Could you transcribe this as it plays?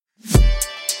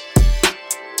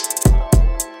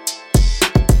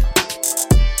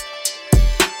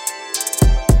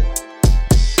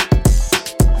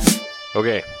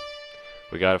Okay,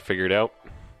 we got it figured out.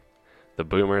 The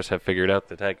boomers have figured out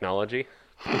the technology.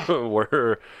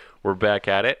 we're back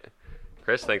at it.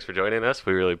 Chris, thanks for joining us.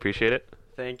 We really appreciate it.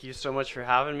 Thank you so much for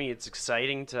having me. It's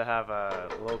exciting to have a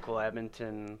local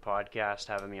Edmonton podcast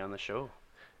having me on the show.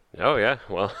 Oh yeah,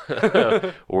 well,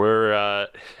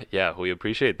 we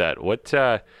appreciate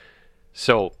that.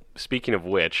 So speaking of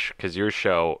which, because your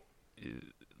show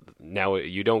now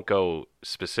you don't go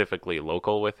specifically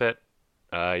local with it,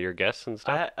 your guests and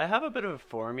stuff. I have a bit of a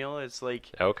formula. It's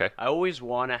like Okay, I always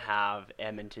want to have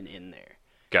Edmonton in there.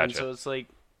 gotcha. And so it's like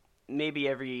maybe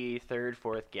every third,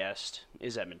 fourth guest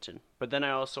is Edmonton. But then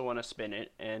I also want to spin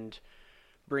it and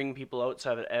bring people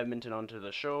outside of Edmonton onto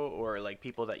the show, or like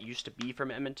people that used to be from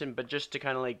Edmonton, but just to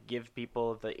kind of like give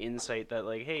people the insight that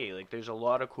like, hey, like there's a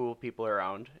lot of cool people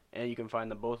around and you can find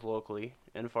them both locally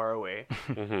and far away.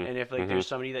 And if like there's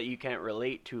somebody that you can't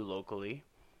relate to locally,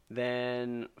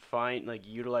 then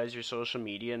utilize your social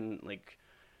media and like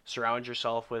surround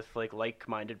yourself with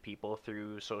like-minded people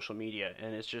through social media.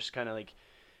 And it's just kind of like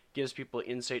gives people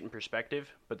insight and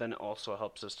perspective, but then also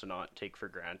helps us to not take for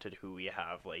granted who we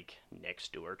have like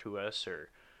next door to us or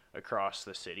across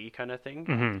the city kind of thing.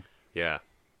 Mm-hmm. Yeah,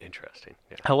 interesting.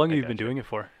 Yeah, How long have you been doing it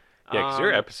for? Yeah, because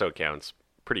your episode count's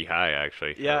pretty high,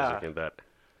 actually. Yeah. I was looking at that.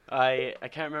 I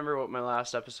can't remember what my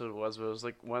last episode was, but it was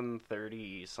like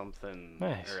 130 something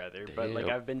Nice. or other. But like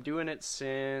Damn. I've been doing it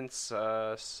since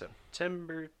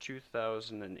September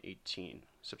 2018.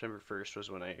 September 1st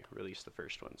was when I released the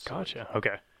first one. So Gotcha.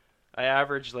 Okay. I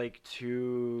average like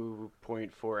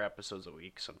 2.4 episodes a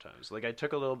week sometimes. Like I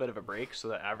took a little bit of a break, so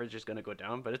the average is going to go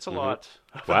down, but it's a lot.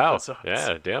 of Wow. episodes.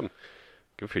 Yeah, damn.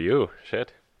 Good for you.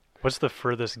 Shit. What's the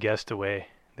furthest guest away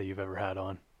that you've ever had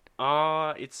on?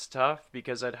 It's tough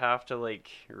because I'd have to like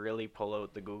really pull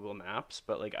out the Google Maps,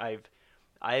 but like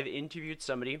I've interviewed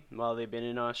somebody while they've been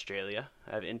in Australia.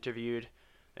 I've interviewed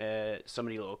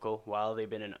somebody local while they've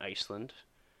been in Iceland.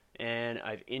 And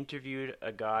I've interviewed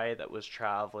a guy that was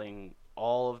traveling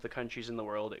all of the countries in the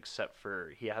world except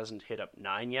for he hasn't hit up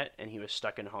 9 yet, and he was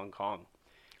stuck in Hong Kong.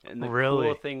 And the Really?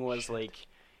 cool thing was like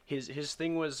his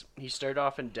thing was he started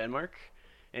off in Denmark,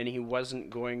 and he wasn't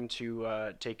going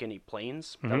to take any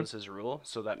planes. That was his rule.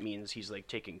 So that means he's like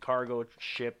taking cargo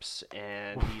ships,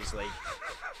 and he's like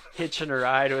hitching a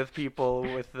ride with people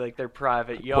with like their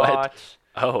private yacht.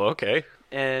 Oh, okay.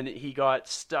 And he got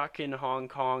stuck in Hong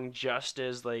Kong just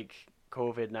as like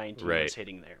COVID-19 was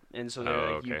hitting there. And so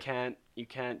they're like, you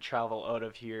can't travel out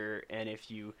of here, and if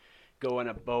you go in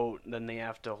a boat, then they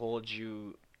have to hold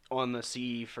you on the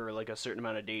sea for like a certain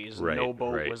amount of days. Right, No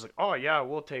boat right. was like, oh yeah,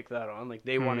 we'll take that on. Like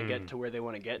they want to get to where they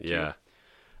want to get Yeah.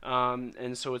 to.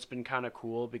 And so it's been kind of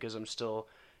cool because I'm still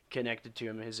connected to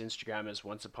him. His Instagram is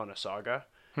Once Upon a Saga.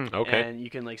 Okay. And you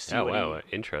can like see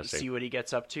Interesting. see what he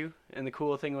gets up to. And the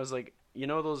cool thing was like, you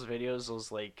know those videos, those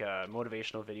like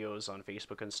motivational videos on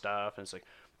Facebook and stuff, and it's like,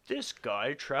 this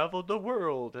guy traveled the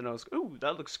world, and I was, ooh,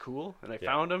 that looks cool, and I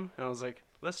found him, and I was like,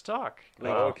 let's talk.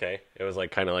 Like, Oh, okay. It was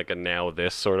like kind of like a now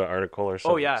this sort of article or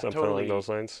something. Oh, yeah, something totally. along those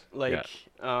lines. Like,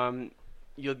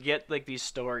 you'll get like these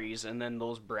stories, and then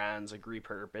those brands like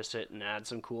repurpose it and add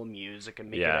some cool music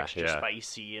and make it extra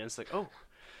spicy, and it's like, oh.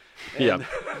 And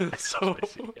so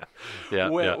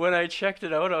when I checked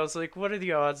it out, I was like, what are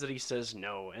the odds that he says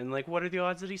no? And like, what are the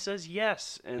odds that he says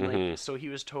yes? And like, so he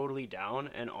was totally down.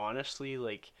 And honestly,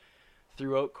 like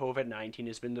throughout COVID-19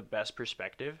 has been the best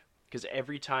perspective, because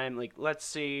every time, like, let's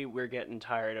say we're getting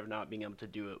tired of not being able to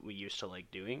do what we used to like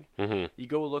doing. You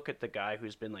go look at the guy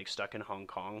who's been like stuck in Hong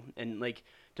Kong, and like,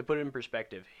 to put it in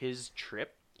perspective, his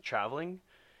trip traveling,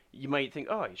 you might think,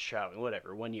 oh, he's traveling,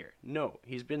 whatever, 1 year. No,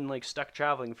 he's been like stuck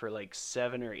traveling for like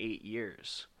 7 or 8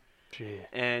 years. Gee.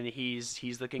 And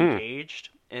he's looking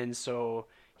caged, and so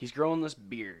he's growing this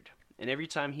beard. And every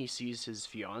time he sees his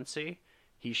fiance,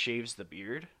 he shaves the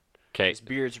beard. Okay. His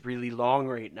beard's really long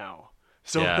right now.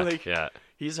 So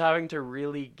he's having to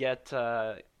really get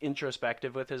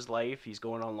introspective with his life. He's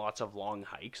going on lots of long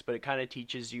hikes, but it kind of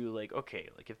teaches you like, okay,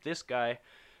 like if this guy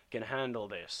can handle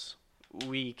this,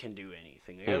 we can do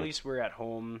anything. Like, at least we're at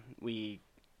home.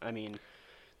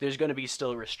 There's going to be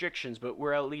still restrictions, but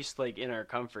we're at least like in our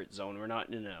comfort zone. We're not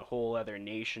in a whole other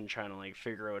nation trying to like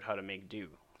figure out how to make do.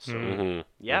 So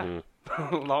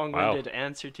long-winded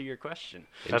answer to your question.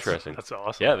 Interesting. That's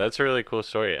awesome. Yeah, that's a really cool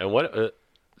story. And what,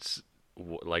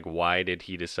 like, why did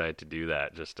he decide to do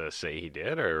that? Just to say he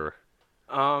did, or?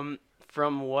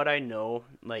 From what I know,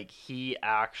 like he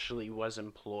actually was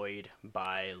employed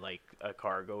by like a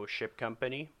cargo ship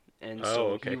company, and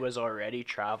so he was already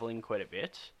traveling quite a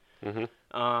bit.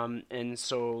 And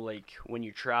so like when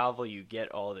you travel, you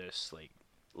get all this like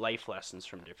life lessons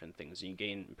from different things, and you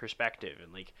gain perspective,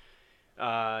 and like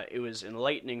it was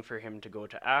enlightening for him to go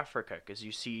to Africa, because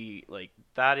you see, like,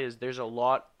 there's a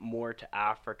lot more to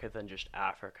Africa than just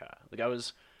Africa. Like, I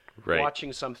was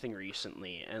watching something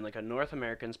recently, and like a North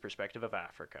American's perspective of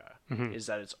Africa is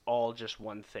that it's all just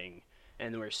one thing,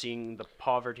 and we're seeing the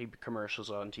poverty commercials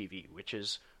on TV, which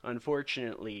is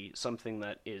unfortunately something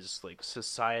that is like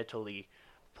societally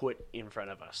put in front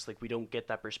of us. Like, we don't get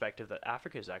that perspective that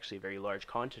Africa is actually a very large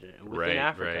continent, and within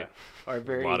Africa are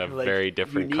very, a lot of like, very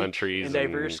different countries and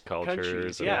diverse and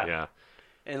cultures. Yeah.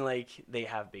 And like, they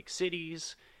have big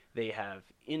cities, they have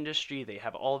industry, they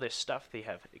have all this stuff, they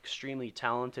have extremely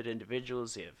talented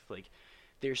individuals, they have like,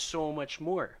 there's so much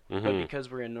more. But because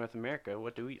we're in North America,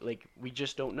 what do we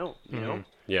just don't know, you know?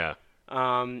 Yeah.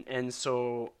 And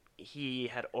so he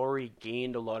had already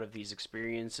gained a lot of these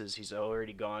experiences. He's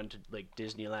already gone to like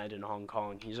Disneyland in Hong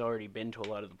Kong. He's already been to a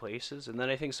lot of the places. And then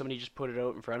I think somebody just put it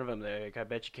out in front of him. They're like, I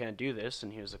bet you can't do this.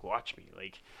 And he was like, watch me.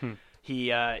 Like,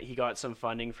 he got some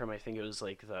funding from, I think it was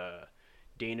like the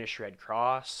Danish Red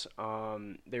Cross.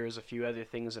 There was a few other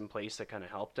things in place that kind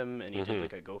of helped him, and he did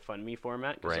like a GoFundMe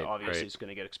format, because obviously it's going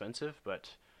to get expensive.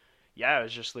 But yeah, it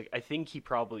was just like, I think he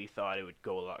probably thought it would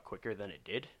go a lot quicker than it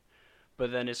did.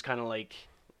 But then it's kind of like,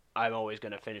 I'm always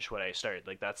going to finish what I started.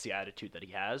 Like, that's the attitude that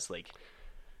he has. Like,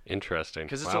 interesting.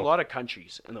 because it's a lot of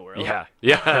countries in the world.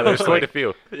 Yeah, there's quite a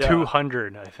few.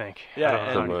 200, I think.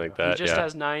 Yeah, something like that. He just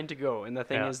has 9 to go, and the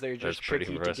thing is, they're just That's pretty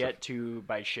tricky impressive. to get to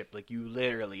by ship. Like, you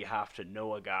literally have to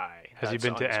know a guy. Has he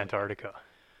been to Antarctica?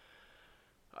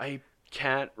 I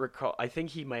can't recall. I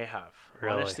think he may have.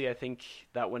 Really? Honestly, I think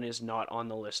that one is not on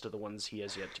the list of the ones he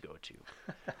has yet to go to.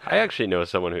 I actually know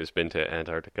someone who's been to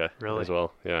Antarctica Really? as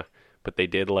well. Yeah. But they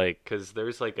did because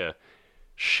there's like a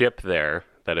ship there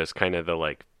that is kind of the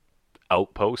like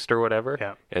outpost or whatever.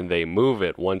 Yeah. And they move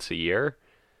it once a year.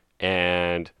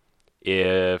 And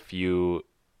if you,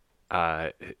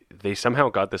 they somehow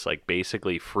got this like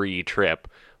basically free trip,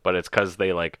 but it's because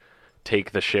they like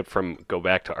take the ship go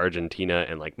back to Argentina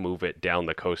and like move it down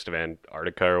the coast of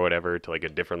Antarctica or whatever to like a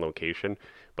different location.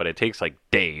 But it takes like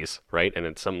days, right? And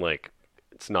it's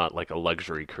it's not like a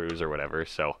luxury cruise or whatever.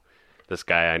 So this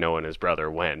guy I know and his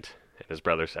brother went, and his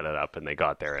brother set it up, and they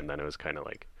got there, and then it was kind of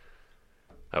like,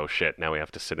 oh shit, now we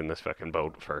have to sit in this fucking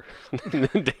boat for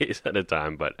days at a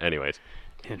time. But anyways.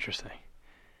 Interesting.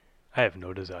 I have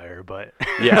no desire, but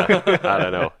yeah, I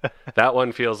don't know. That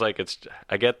one feels like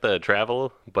I get the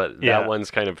travel, but that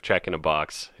one's kind of checking a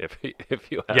box if you ask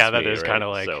me. Yeah, that is kind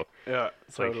of like, so, Yeah,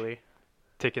 totally.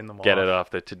 ticking them off. Get it off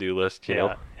the to-do list, you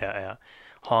know? Yeah.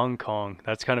 Hong Kong,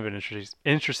 that's kind of an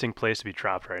interesting place to be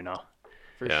trapped right now.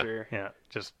 For sure. Yeah,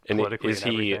 just And politically is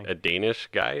he everything. a Danish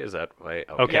guy? Is that why?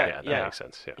 Okay. Yeah, that makes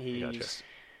sense. Yeah, He's gotcha.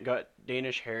 got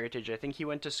Danish heritage. I think he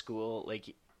went to school,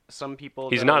 like, some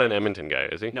people... He's not an Edmonton guy,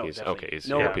 is he? No, he's definitely. okay. He's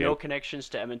no, European. no connections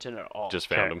to Edmonton at all. Just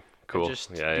found him. Cool.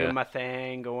 Just doing my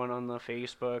thing, going on the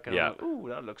Facebook, and I'm like, ooh,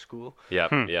 that looks cool.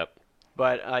 Yep.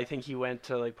 But I think he went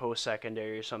to like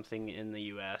post-secondary or something in the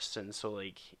U.S., and so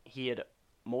like he had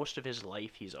most of his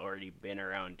life he's already been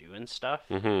around doing stuff,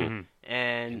 and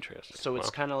Interesting. so it's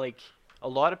kind of like a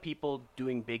lot of people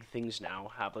doing big things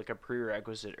now have like a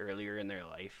prerequisite earlier in their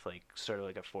life, like sort of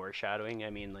like a foreshadowing. I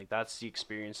mean, like that's the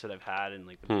experience that I've had and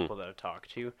like the people that I've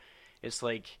talked to. It's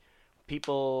like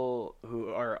people who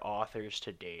are authors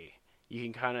today, you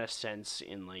can kind of sense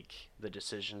in like the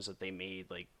decisions that they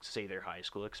made, like say their high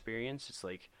school experience. It's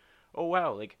like, oh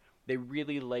wow, like they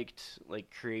really liked like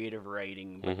creative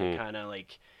writing, but they kind of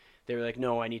like, they were like,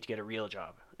 no, I need to get a real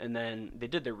job. And then they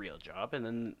did their real job, and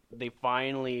then they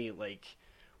finally, like,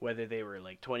 whether they were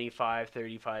like 25,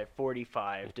 35,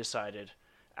 45, decided,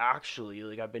 actually,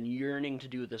 like, I've been yearning to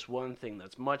do this one thing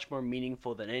that's much more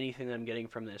meaningful than anything that I'm getting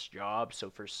from this job. So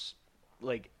for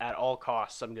like at all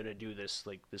costs, I'm gonna do this,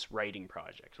 like, this writing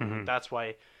project. That's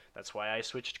why I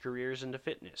switched careers into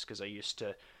fitness, because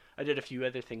I did a few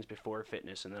other things before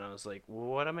fitness, and then I was like, well,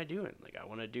 what am I doing? Like, I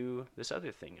want to do this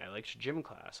other thing. I liked gym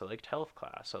class. I liked health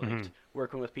class. I liked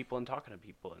working with people and talking to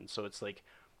people. And so it's like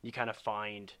you kind of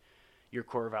find your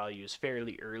core values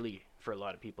fairly early for a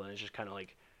lot of people, and it's just kind of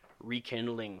like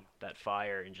rekindling that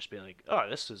fire and just being like, oh,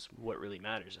 this is what really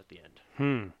matters at the end.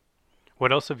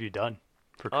 What else have you done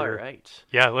for career? All right.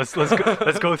 Yeah, let's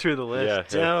go through the list.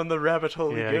 Down the rabbit hole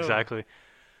we go. Exactly.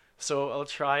 So I'll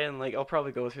try and like I'll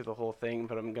probably go through the whole thing,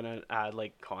 but I'm gonna add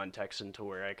like context into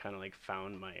where I kind of like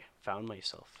found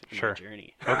myself in my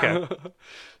journey. Okay.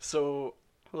 So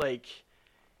like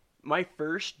my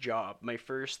first job where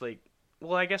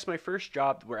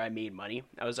I made money,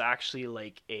 I was actually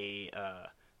like a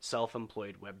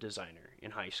self-employed web designer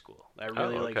in high school. I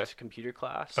really liked computer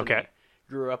class. Okay. And I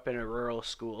grew up in a rural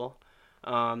school,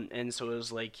 and so it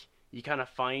was like you kind of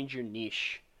find your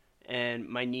niche. And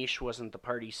my niche wasn't the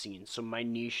party scene, so my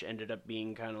niche ended up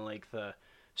being kind of like the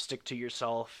stick to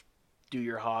yourself, do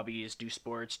your hobbies, do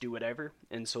sports, do whatever.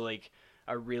 And so like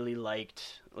I really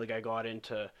liked, like I got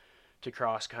into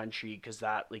cross country because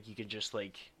that, like, you could just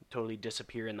like totally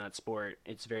disappear in that sport.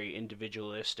 It's very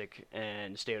individualistic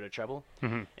and stay out of trouble.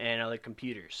 Mm-hmm. And I like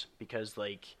computers because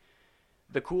like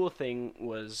the cool thing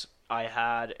was I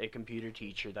had a computer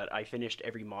teacher that I finished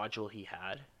every module he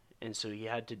had, and so he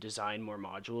had to design more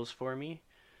modules for me.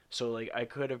 So like I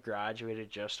could have graduated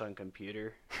just on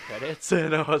computer credits,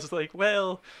 and I was like,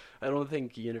 well, I don't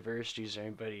think universities or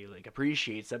anybody like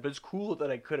appreciates that, but it's cool that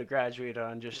I could have graduated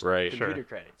on just computer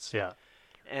credits. Yeah.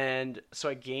 And so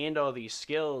I gained all these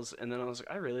skills, and then I was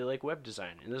like, I really like web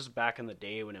design. And this is back in the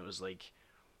day when it was like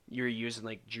you were using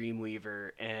like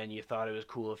Dreamweaver, and you thought it was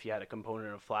cool if you had a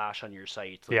component of Flash on your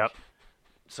site. Like, yep.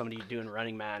 Somebody doing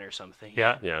Running Man or something.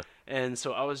 Yeah. Yeah. And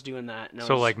so I was doing that. And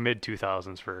so like mid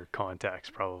 2000s for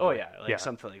context, probably. Oh yeah, like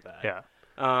something like that. Yeah.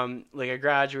 Like I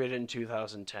graduated in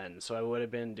 2010, so I would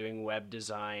have been doing web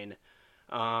design,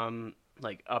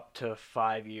 like up to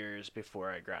 5 years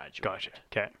before I graduated. Gotcha.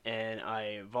 Okay. And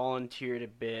I volunteered a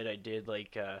bit. I did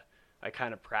like I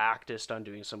kind of practiced on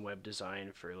doing some web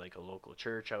design for like a local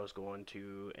church I was going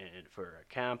to, and for a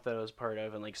camp that I was part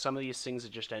of, and like some of these things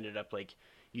that just ended up like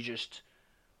you just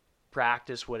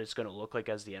practice what it's going to look like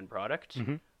as the end product.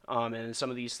 Mm-hmm. And some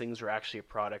of these things were actually a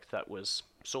product that was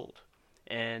sold.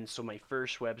 And so my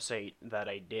first website that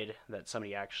I did that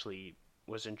somebody actually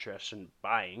was interested in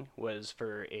buying was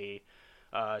for a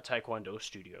Taekwondo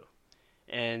studio.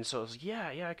 And so I was like,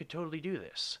 yeah, I could totally do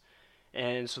this.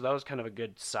 And so that was kind of a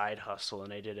good side hustle,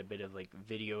 and I did a bit of like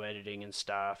video editing and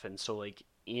stuff. And so like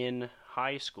in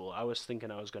high school, I was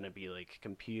thinking I was going to be like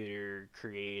computer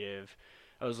creative.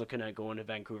 I was looking at going to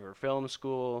Vancouver Film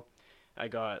School. I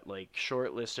got like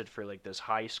shortlisted for like this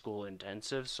high school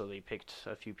intensive, so they picked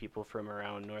a few people from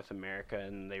around North America,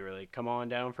 and they were like, come on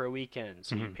down for a weekend.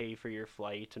 So you pay for your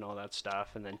flight and all that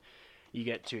stuff, and then you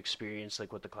get to experience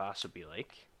like what the class would be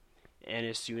like. And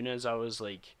as soon as I was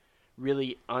like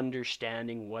really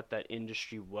understanding what that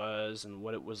industry was and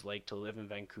what it was like to live in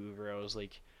Vancouver, I was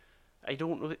like, I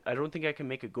don't think I can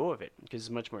make a go of it because it's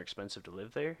much more expensive to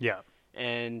live there. Yeah.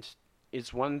 And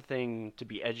it's one thing to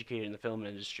be educated in the film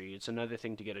industry. It's another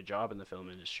thing to get a job in the film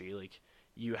industry. Like,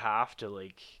 you have to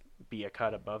like be a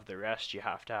cut above the rest. You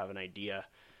have to have an idea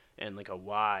and like a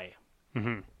why.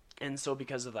 Mm-hmm. And so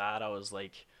because of that, I was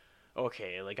like,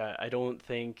 okay, like I don't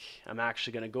think I'm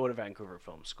actually going to go to Vancouver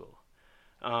Film School.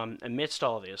 Amidst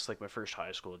all this, like my first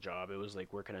high school job, it was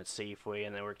like working at Safeway,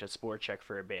 and I worked at Sport Check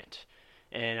for a bit.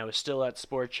 And I was still at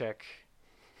Sport Check.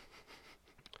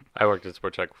 I worked at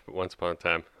Sport Check once upon a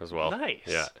time as well. Nice.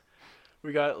 Yeah.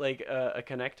 We got like a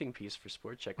connecting piece for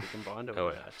Sport Check. We can bond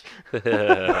over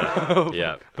that.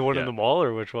 Yeah. The one in the mall,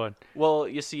 or which one? Well,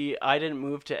 you see, I didn't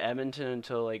move to Edmonton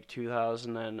until like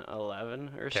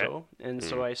 2011 or so. And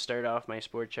so I started off my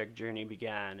Sport Check journey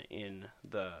began in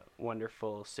the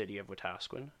wonderful city of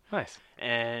Wetaskiwin. Nice.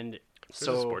 And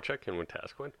There's a Sport Check in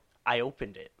Wetaskiwin? I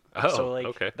opened it. Oh, so like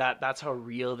okay. that's how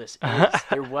real this is.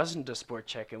 There wasn't a Sport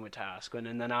Check in Wetaskiwin,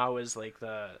 and then I was like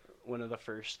one of the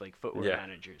first like footwear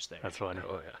managers there. That's funny.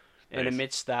 Oh yeah. And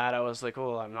amidst that, I was like,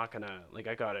 oh, I'm not gonna like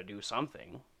I gotta do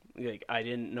something. Like I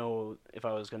didn't know if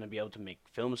I was gonna be able to make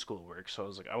film school work, so I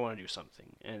was like, I want to do something,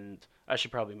 and I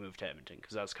should probably move to Edmonton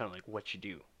because that's kind of like what you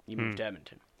do. You move to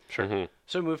Edmonton. Sure. Mm-hmm.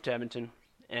 So I moved to Edmonton.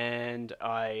 And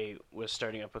I was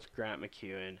starting up with Grant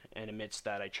McEwen, and amidst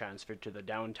that, I transferred to the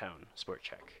downtown Sport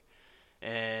Check.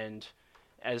 And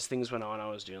as things went on, I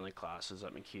was doing like classes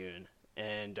at McEwen,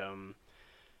 and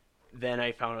then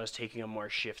I found I was taking on more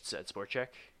shifts at Sport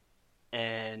Check,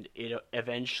 and it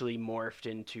eventually morphed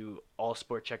into all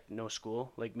Sport Check, no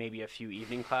school, like maybe a few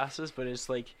evening classes, but it's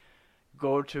like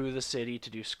go to the city to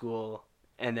do school,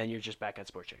 and then you're just back at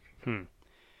Sport Check.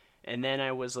 And then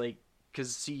I was like,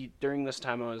 because see, during this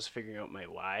time I was figuring out my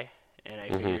why, and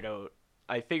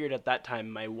I figured at that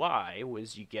time my why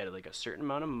was you get like a certain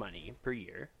amount of money per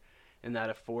year, and that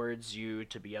affords you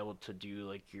to be able to do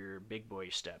like your big boy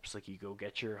steps, like you go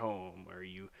get your home, or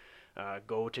you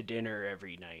go to dinner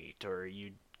every night, or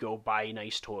you go buy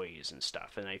nice toys and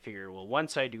stuff. And I figured, well,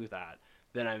 once I do that,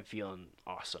 then I'm feeling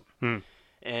awesome.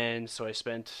 And so I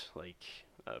spent like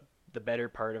the better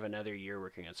part of another year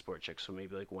working at Sport Check, so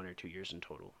maybe like 1 or 2 years in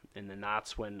total. And then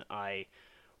that's when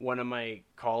one of my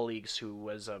colleagues who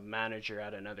was a manager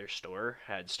at another store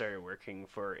had started working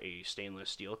for a stainless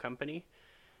steel company,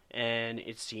 and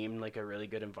it seemed like a really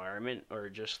good environment, or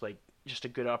just a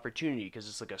good opportunity because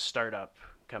it's like a startup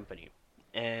company.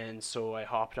 And so I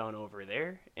hopped on over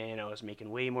there, and I was making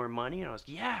way more money, and I was,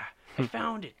 yeah, I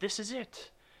found it. This is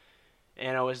it.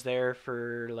 And I was there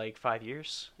for like 5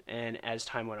 years. And as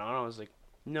time went on, I was like,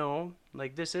 no,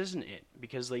 like this isn't it.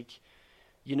 Because like,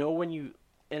 when you,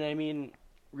 and I mean,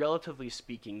 relatively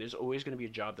speaking, there's always going to be a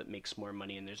job that makes more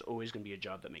money, and there's always going to be a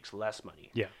job that makes less money.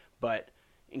 Yeah. But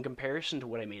in comparison to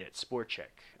what I made at Sport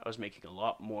Check, I was making a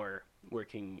lot more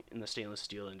working in the stainless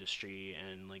steel industry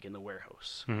and like in the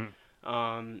warehouse.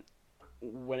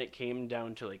 When it came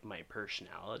down to like my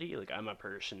personality, like I'm a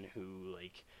person who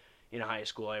like in high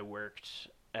school I worked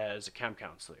as a camp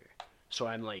counselor, so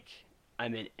I'm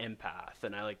an empath,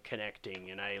 and I like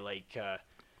connecting, and I like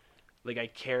I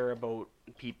care about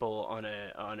people on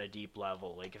a deep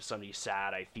level. Like if somebody's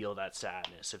sad, I feel that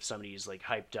sadness. If somebody's like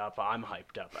hyped up, I'm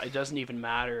hyped up. It doesn't even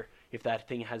matter if that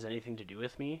thing has anything to do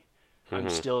with me. I'm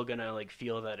still gonna like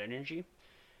feel that energy.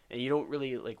 And you don't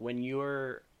really like when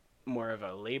you're more of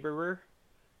a laborer,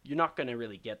 you're not gonna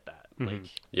really get that. Like,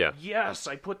 yes,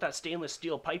 I put that stainless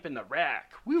steel pipe in the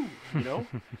rack. Woo,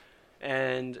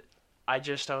 And I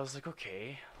was like,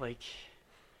 okay, like,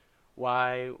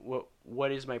 why?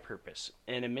 What is my purpose?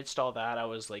 And amidst all that, I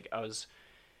was those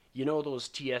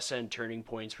TSN turning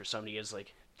points where somebody is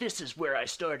like, this is where I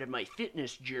started my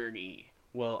fitness journey.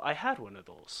 Well, I had one of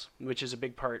those, which is a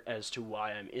big part as to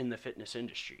why I'm in the fitness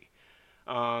industry.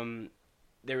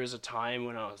 There was a time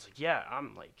when I was like, yeah,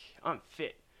 I'm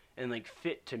fit. And like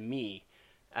fit to me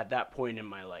at that point in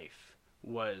my life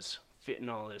was fitting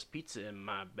all this pizza in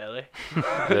my belly.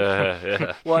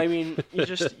 Yeah. Well, I mean, you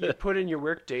put in your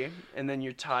work day and then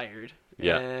you're tired.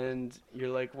 Yeah. And you're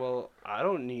like, well, I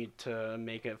don't need to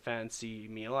make a fancy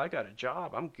meal. I got a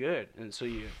job. I'm good. And so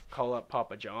you call up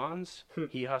Papa John's.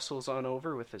 He hustles on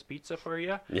over with his pizza for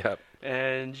you. Yep.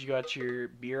 And you got your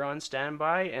beer on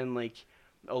standby. And like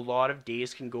a lot of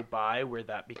days can go by where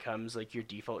that becomes like your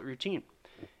default routine.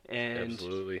 And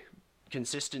absolutely,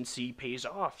 consistency pays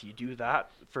off. You do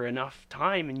that for enough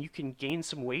time and you can gain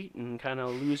some weight and kind of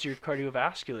lose your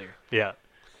cardiovascular. Yeah.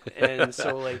 And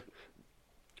so like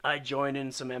I joined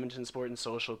in some Edmonton Sport and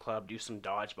Social Club, do some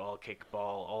dodgeball,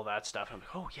 kickball, all that stuff. I'm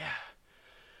like, oh yeah,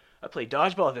 I played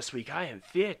dodgeball this week. I am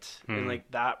fit. And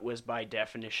like that was by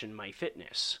definition my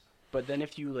fitness. But then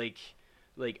if you like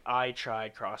I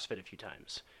tried CrossFit a few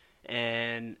times,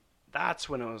 and that's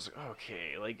when I was like,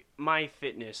 okay, like my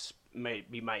fitness might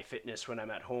be my fitness when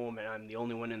I'm at home and I'm the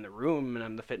only one in the room and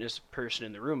I'm the fitness person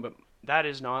in the room, but that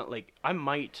is not like, I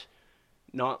might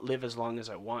not live as long as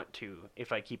I want to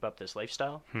if I keep up this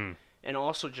lifestyle. And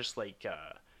also just like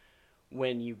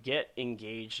when you get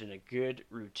engaged in a good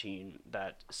routine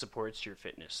that supports your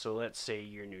fitness. So let's say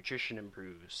your nutrition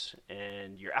improves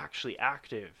and you're actually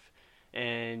active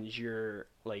and you're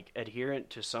like adherent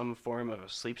to some form of a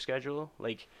sleep schedule.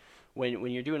 Like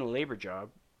when you're doing a labor job,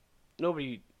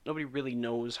 nobody really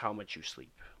knows how much you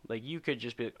sleep. Like you could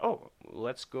just be like, oh,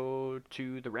 let's go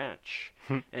to the ranch.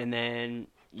 And then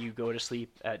you go to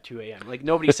sleep at 2 a.m. Like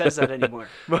nobody says that anymore.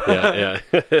 yeah.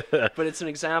 But it's an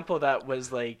example that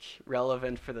was like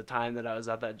relevant for the time that I was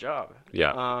at that job.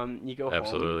 Yeah. You go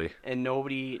absolutely. home and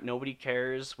nobody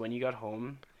cares when you got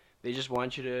home. They just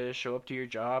want you to show up to your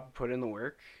job, put in the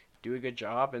work, do a good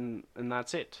job, and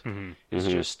that's it. It's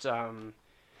just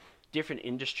different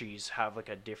industries have like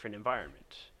a different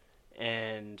environment.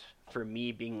 And for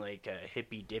me being like a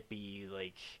hippy dippy,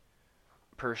 like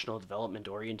personal development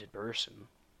oriented person,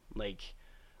 like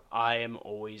I am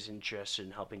always interested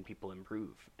in helping people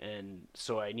improve. And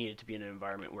so I needed to be in an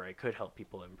environment where I could help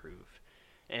people improve.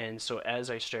 And so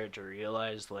as I started to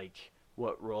realize like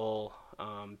what role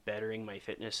bettering my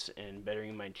fitness and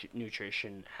bettering my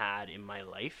nutrition had in my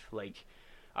life, like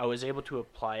I was able to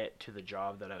apply it to the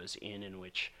job that I was in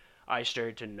which I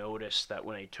started to notice that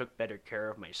when I took better care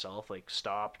of myself, like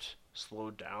stopped,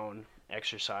 slowed down,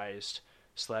 exercised,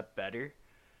 slept better,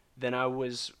 then I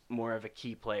was more of a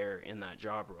key player in that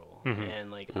job role. And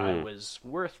like I was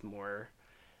worth more.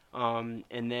 And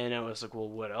then I was like, well,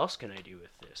 what else can I do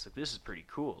with this? Like, this is pretty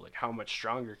cool. Like, how much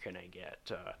stronger can I get?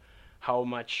 How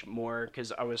much more?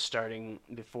 Because I was starting,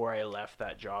 before I left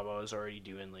that job, I was already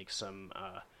doing like some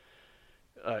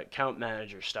account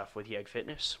manager stuff with Yeg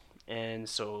Fitness. And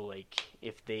so like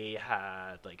if they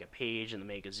had like a page in the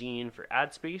magazine for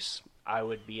ad space, I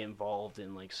would be involved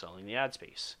in like selling the ad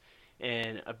space.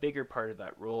 And a bigger part of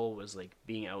that role was like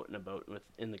being out and about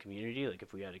in the community. Like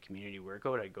if we had a community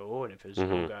workout, I'd go, and if it was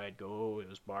yoga, I'd go. It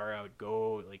was bar, I would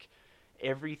go. Like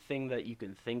everything that you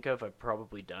can think of, I've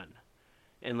probably done.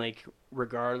 And like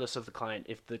regardless of the client,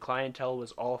 if the clientele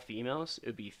was all females, it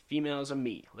would be females and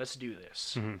me. Let's do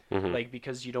this. Like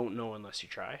because you don't know unless you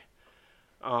try.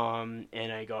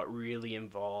 And I got really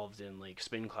involved in like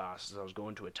spin classes. I was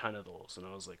going to a ton of those, and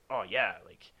I was like, oh yeah,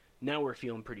 like now we're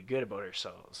feeling pretty good about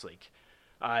ourselves. Like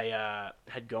I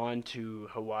had gone to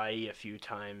Hawaii a few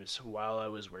times while I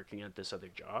was working at this other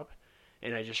job,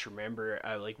 and I just remember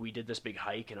we did this big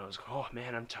hike, and I was like, oh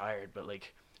man, I'm tired, but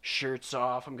like shirts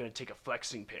off, I'm gonna take a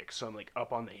flexing pic. So I'm like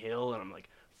up on the hill, and I'm like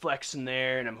flexing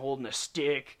there, and I'm holding a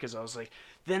stick because I was like,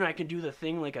 then I can do the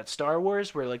thing like at Star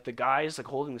Wars where like the guy's like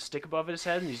holding the stick above his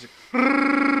head, and he's like,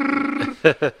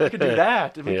 I could do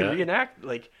that, and we can reenact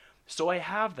like. So I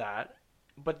have that.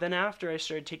 But then after I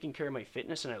started taking care of my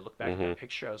fitness and I look back at that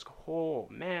picture, I was like, oh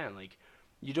man, like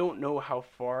you don't know how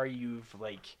far you've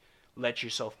like let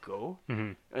yourself go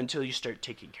until you start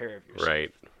taking care of yourself.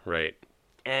 Right.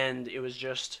 And it was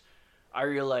just, I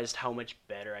realized how much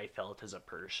better I felt as a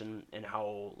person and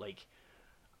how like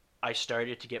I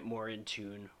started to get more in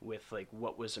tune with like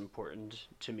what was important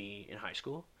to me in high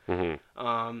school.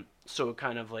 So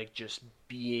kind of like just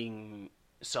being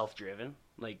self-driven.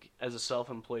 Like as a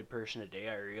self-employed person today,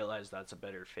 I realize that's a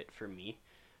better fit for me.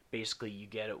 Basically, you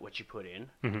get it what you put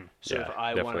in. So if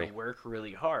I want to work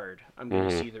really hard, I'm going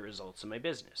to see the results in my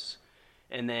business.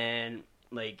 And then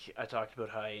like I talked about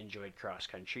how I enjoyed cross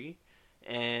country,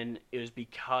 and it was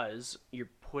because you're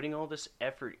putting all this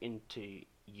effort into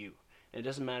you. And it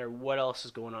doesn't matter what else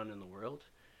is going on in the world,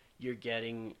 you're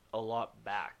getting a lot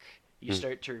back. You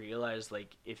start to realize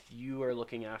like if you are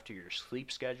looking after your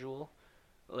sleep schedule,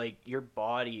 like your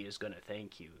body is going to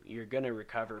thank you. You're going to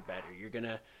recover better. You're going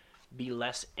to be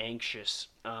less anxious.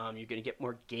 You're going to get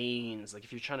more gains. Like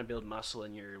if you're trying to build muscle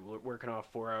and you're working off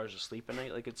 4 hours of sleep a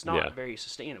night, like it's not very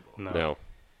sustainable. No.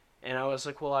 And I was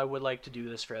like, well, I would like to do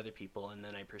this for other people. And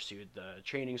then I pursued the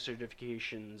training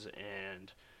certifications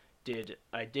and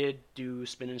I did do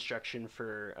spin instruction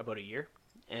for about a year.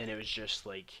 And it was just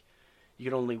like, you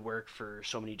could only work for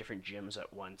so many different gyms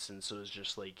at once. And so it was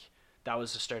just like, that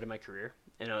was the start of my career.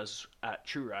 And I was at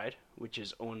True Ride, which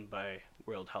is owned by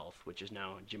World Health, which is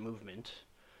now Gym Movement.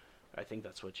 I think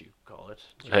that's what you call it.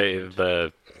 Hey,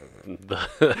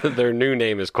 their new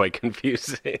name is quite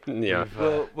confusing. Yeah.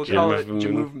 We'll call it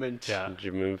Gym Movement. Yeah.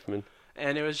 Gym Movement.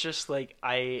 And it was just like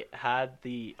I had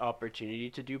the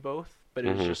opportunity to do both, but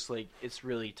it was just like it's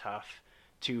really tough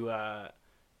to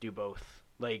do both.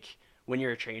 Like when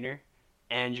you're a trainer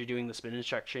and you're doing the spin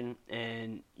instruction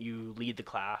and you lead the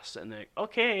class and they're like,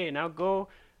 okay, now go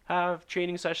have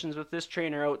training sessions with this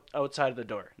trainer outside of the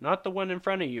door. Not the one in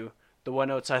front of you, the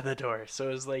one outside the door. So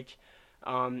it was like,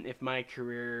 if my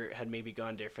career had maybe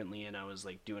gone differently and I was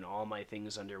like doing all my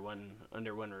things under one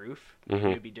roof, it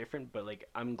would be different. But like,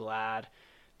 I'm glad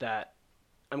that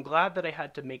I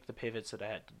had to make the pivots that I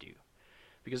had to do,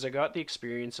 because I got the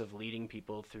experience of leading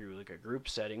people through like a group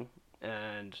setting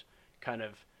and kind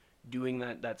of doing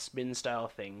that spin style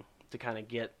thing to kind of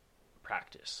get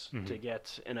practice, to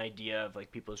get an idea of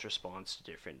like people's response to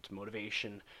different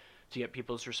motivation, to get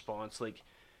people's response. Like,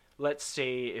 let's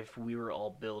say if we were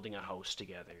all building a house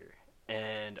together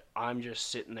and I'm just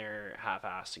sitting there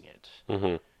half-assing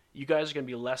it, you guys are going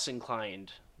to be less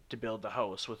inclined to build the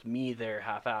house with me there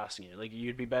half-assing it. Like,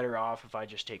 you'd be better off if I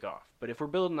just take off. But if we're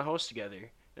building the house together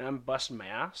and I'm busting my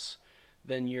ass,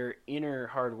 then your inner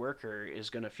hard worker is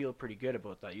going to feel pretty good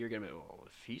about that. You're going to be, well,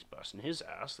 if he's busting his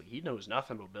ass, like he knows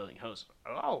nothing about building houses,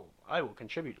 oh, I will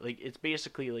contribute. Like, it's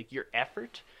basically like your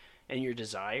effort and your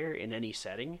desire in any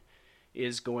setting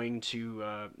is going to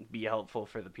be helpful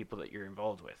for the people that you're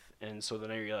involved with. And so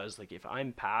then I realized, like, if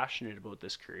I'm passionate about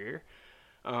this career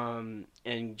and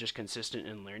just consistent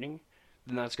in learning,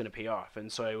 then that's going to pay off.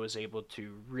 And so I was able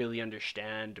to really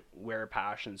understand where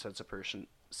passion sets a person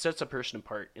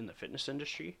apart in the fitness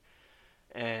industry.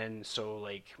 And so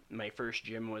like my first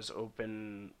gym was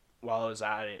open while I was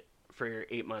at it for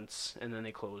 8 months, and then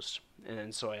they closed. And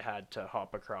then so I had to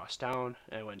hop across town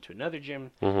and I went to another gym,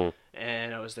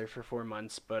 and I was there for 4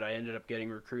 months, but I ended up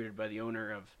getting recruited by the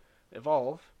owner of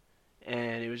Evolve,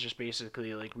 and it was just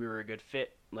basically like we were a good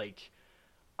fit. Like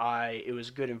it was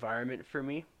a good environment for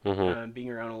me, being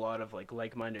around a lot of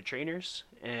like-minded trainers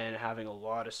and having a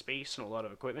lot of space and a lot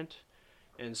of equipment.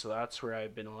 And so that's where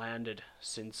I've been landed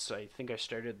since I think I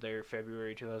started there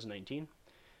February 2019.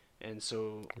 And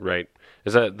so right,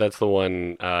 that's the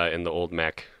one in the old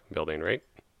Mac building, right?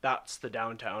 That's the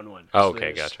downtown one. Oh, so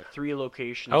okay, gotcha. 3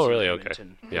 locations. Oh, really? In Okay.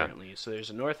 Currently. Yeah. So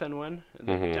there's a north end one,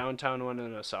 a downtown one,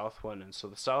 and a south one. And so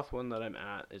the south one that I'm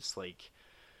at, it's like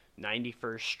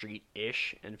 91st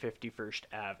Street-ish and 51st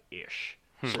Ave-ish.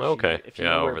 So okay. If you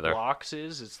know where Blocks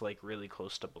is, it's like really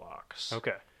close to Blocks.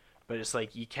 Okay. But it's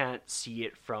like you can't see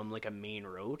it from like a main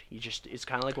road. It's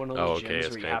kind of like one of those gyms it's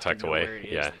where you have to know away. where it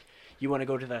is. Yeah. Like, you want to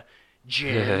go to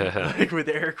gym, like with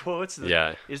air quotes.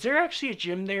 Yeah. Is there actually a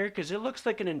gym there? Because it looks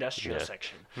like an industrial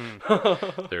section.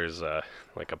 There's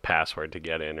like a password to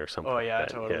get in or something. Oh yeah, like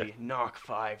that. totally. Yeah. Knock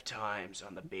 5 times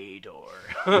on the bay door.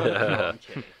 No, I'm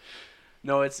kidding.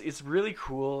 No, it's really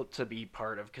cool to be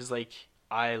part of, because like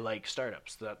I like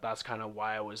startups. That's kind of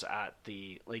why I was at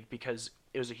the, like, because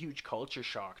it was a huge culture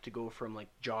shock to go from like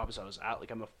jobs I was at.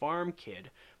 Like I'm a farm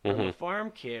kid, but I'm a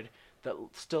farm kid that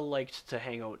still liked to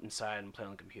hang out inside and play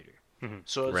on the computer.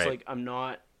 So it's like I'm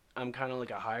kind of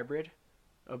like a hybrid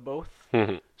of both.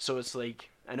 So it's like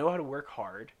I know how to work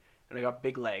hard and I got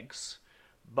big legs,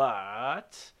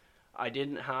 but I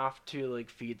didn't have to like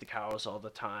feed the cows all the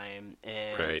time,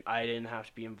 and I didn't have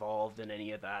to be involved in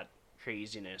any of that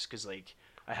craziness, because like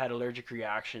I had allergic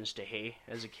reactions to hay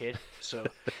as a kid, so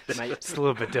it's a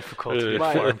little bit difficult to be a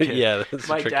farm kid. Yeah, that's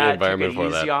a tricky environment for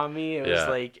that. My dad took it easy on me. It was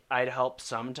like I'd help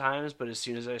sometimes, but as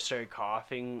soon as I started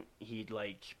coughing, he'd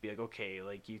like be like, "Okay,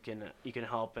 like you can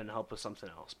help and help with something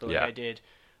else." But like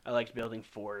I liked building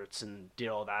forts and did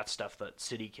all that stuff that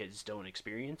city kids don't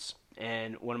experience.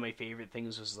 And one of my favorite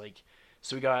things was like,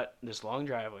 so we got this long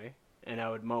driveway, and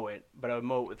I would mow it, but I would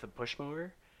mow it with a push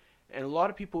mower. And a lot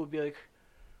of people would be like,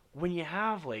 when you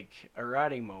have like a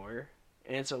riding mower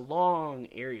and it's a long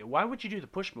area, why would you do the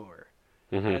push mower?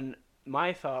 And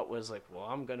my thought was like, well,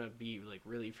 I'm gonna be like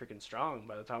really freaking strong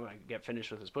by the time I get finished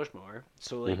with this push mower.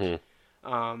 So like,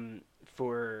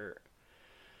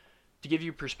 to give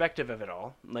you perspective of it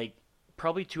all, like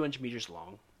probably 200 meters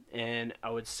long, and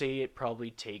I would say it probably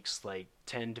takes like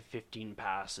 10 to 15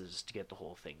 passes to get the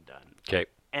whole thing done. Okay.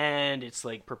 And it's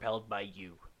like propelled by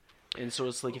you. And so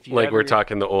it's like if you like we're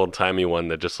talking the old timey one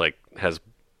that just like has,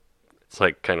 it's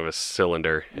like kind of a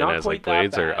cylinder and has like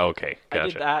blades, or okay, gotcha. I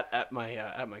did that at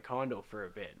my condo for a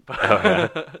bit,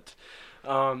 but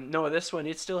no, this one,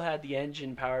 it still had the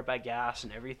engine powered by gas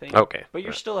and everything. Okay, but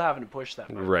you're still having to push that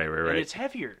part. Right. And it's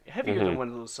heavier than one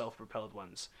of those self-propelled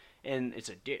ones, and it's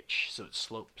a ditch, so it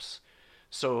slopes.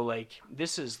 So like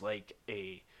this is like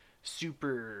a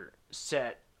super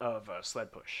set of a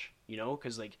sled push, you know,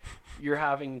 because like you're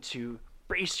having to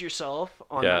brace yourself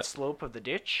on that slope of the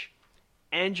ditch,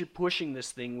 and you're pushing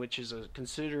this thing, which is a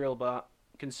considerable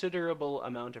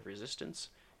amount of resistance,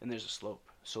 and there's a slope.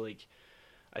 So like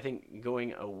I think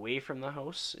going away from the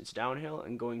house it's downhill,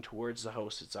 and going towards the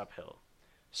house it's uphill.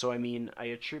 So I mean, I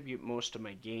attribute most of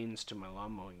my gains to my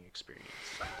lawn mowing experience.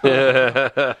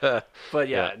 But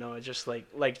no, I just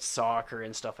liked soccer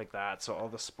and stuff like that. So all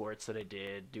the sports that I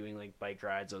did, doing like bike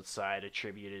rides outside,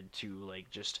 attributed to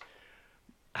like just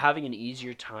having an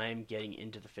easier time getting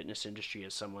into the fitness industry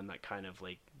as someone that kind of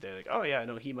like, they're like, oh yeah,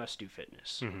 no, he must do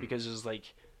fitness. Because it was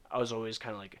like, I was always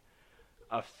kind of like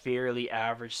a fairly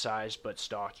average sized but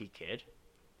stocky kid.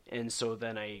 And so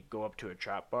then I go up to a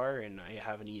trap bar and I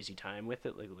have an easy time with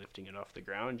it, like lifting it off the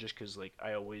ground, just because like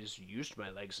I always used my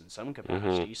legs in some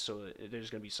capacity. So there's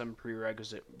going to be some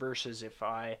prerequisite, versus if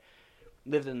I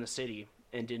lived in the city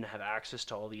and didn't have access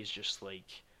to all these just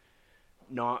like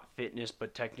not fitness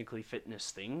but technically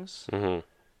fitness things,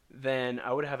 then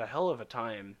I would have a hell of a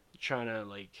time trying to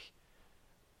like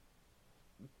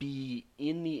be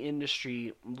in the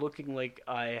industry looking like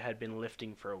I had been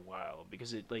lifting for a while,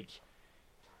 because it like,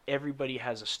 everybody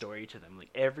has a story to them. Like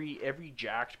every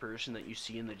jacked person that you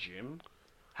see in the gym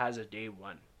has a day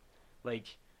one. Like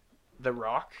The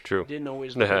Rock didn't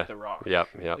always look like The Rock. Yeah.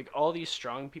 Like all these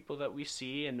strong people that we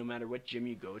see, and no matter what gym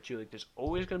you go to, like there's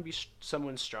always going to be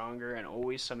someone stronger and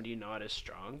always somebody not as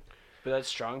strong. But that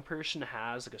strong person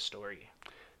has like a story.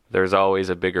 There's always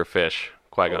a bigger fish.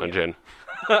 Qui-Gon Jinn.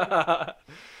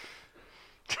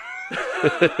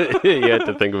 You had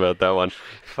to think about that one.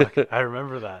 Fuck, I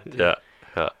remember that. Dude. Yeah.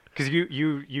 Because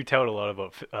you tout a lot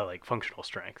about like functional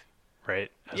strength,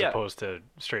 right? As opposed to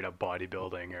straight up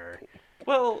bodybuilding or.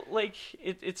 Well, like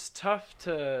it's tough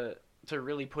to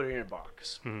really put it in a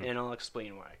box, and I'll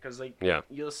explain why. Because like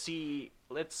you'll see,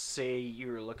 let's say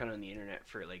you're looking on the internet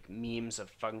for like memes of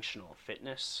functional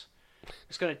fitness.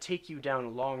 It's gonna take you down a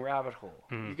long rabbit hole.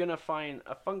 You're gonna find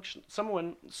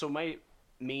someone. So my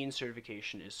main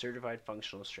certification is certified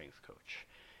functional strength coach.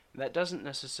 And that doesn't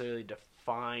necessarily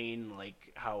define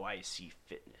like how I see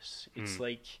fitness. It's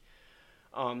like,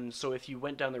 so if you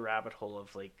went down the rabbit hole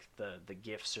of like the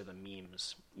GIFs or the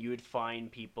memes, you would find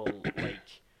people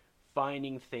like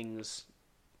finding things,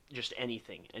 just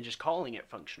anything, and just calling it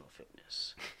functional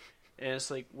fitness. And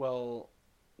it's like, well,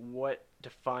 what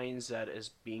defines that as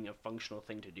being a functional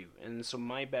thing to do? And so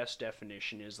my best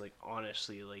definition is like,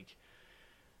 honestly, like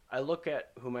I look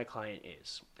at who my client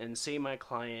is, and say my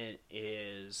client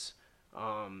is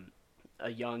a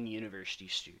young university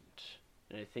student,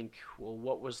 And I think, well,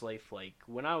 what was life like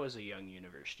when I was a young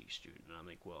university student? And I'm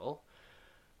like, well,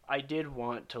 I did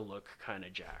want to look kind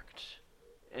of jacked.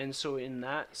 And so in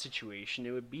that situation,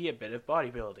 it would be a bit of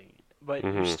bodybuilding. But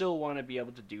you still want to be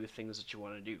able to do things that you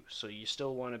want to do. So you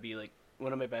still want to be like,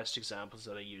 one of my best examples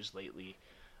that I used lately,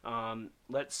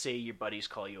 let's say your buddies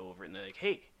call you over and they're like,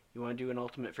 hey, you want to do an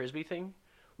ultimate frisbee thing?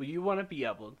 Well, you want to be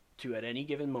able to, at any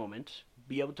given moment,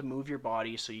 be able to move your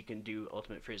body so you can do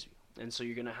ultimate frisbee. And so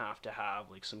you're going to have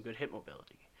like some good hip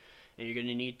mobility. And you're going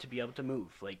to need to be able to move.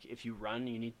 Like if you run,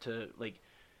 you need to, like,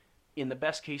 in the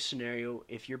best case scenario,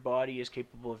 if your body is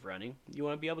capable of running, you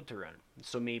want to be able to run.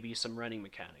 So maybe some running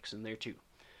mechanics in there too.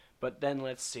 But then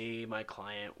let's say my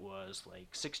client was like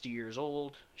 60 years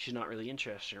old. She's not really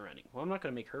interested in running. Well, I'm not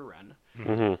going to make her run.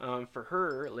 For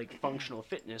her, like functional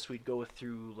fitness, we'd go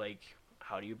through like,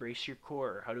 how do you brace your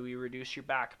core? How do we reduce your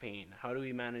back pain? How do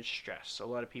we manage stress? So a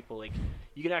lot of people, like,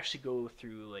 you can actually go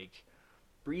through like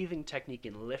breathing technique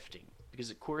and lifting,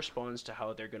 because it corresponds to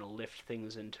how they're going to lift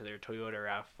things into their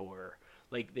Toyota RAV4.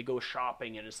 Like they go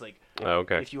shopping and it's like,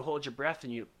 if you hold your breath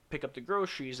and you pick up the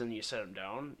groceries and you set them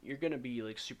down, you're going to be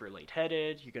like super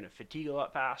lightheaded. You're going to fatigue a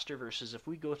lot faster, versus if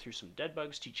we go through some dead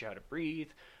bugs, teach you how to breathe,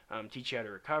 teach you how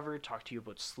to recover, talk to you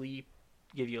about sleep,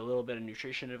 give you a little bit of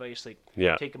nutrition advice, like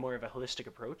take a more of a holistic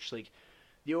approach. Like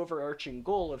the overarching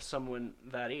goal of someone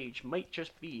that age might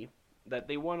just be that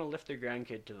they want to lift their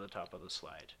grandkid to the top of the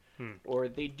slide. Or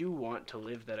they do want to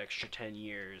live that extra 10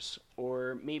 years.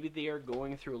 Or maybe they are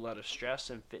going through a lot of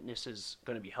stress and fitness is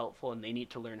going to be helpful and they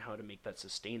need to learn how to make that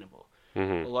sustainable.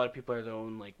 A lot of people are their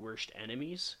own like worst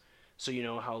enemies. So you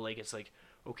know how like it's like,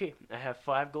 okay, I have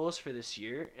 5 goals for this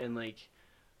year, and like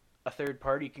a third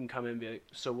party can come and be like,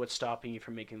 so what's stopping you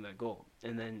from making that goal?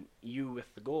 And then you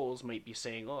with the goals might be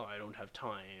saying, oh, I don't have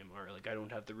time, or like I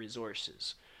don't have the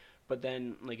resources. But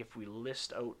then, like, if we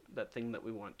list out that thing that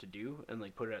we want to do and,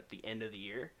 like, put it at the end of the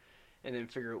year and then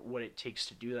figure out what it takes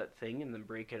to do that thing and then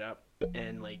break it up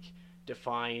and, like,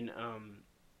 define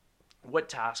what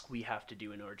task we have to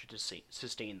do in order to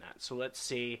sustain that. So let's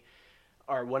say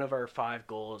one of our 5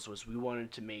 goals was we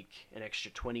wanted to make an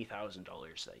extra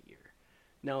 $20,000 that year.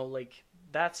 Now, like,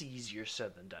 that's easier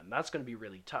said than done. That's going to be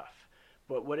really tough.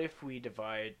 But what if we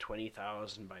divide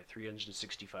 20,000 by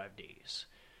 365 days?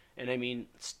 And I mean,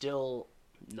 still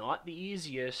not the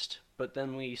easiest, but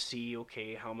then we see,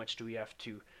 okay, how much do we have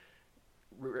to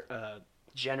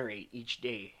generate each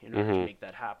day in order to make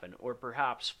that happen? Or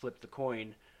perhaps flip the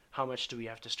coin, how much do we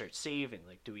have to start saving?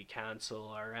 Like, do we cancel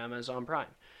our Amazon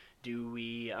Prime? Do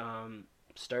we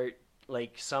start,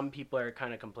 like, some people are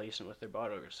kind of complacent with their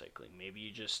bottle recycling. Maybe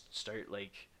you just start,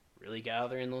 like, really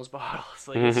gathering those bottles.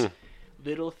 Like, it's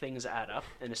little things add up,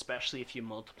 and especially if you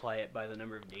multiply it by the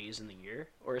number of days in the year,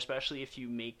 or especially if you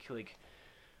make like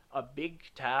a big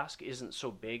task isn't so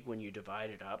big when you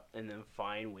divide it up and then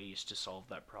find ways to solve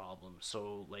that problem.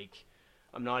 So like,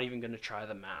 I'm not even going to try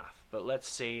the math, but let's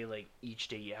say like each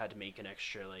day you had to make an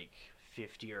extra like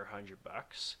 50 or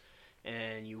 $100,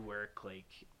 and you work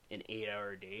like an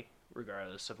 8-hour day,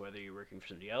 regardless of whether you're working for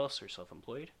somebody else or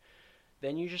self-employed.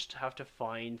 Then you just have to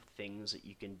find things that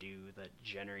you can do that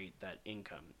generate that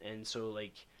income. And so,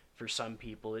 like, for some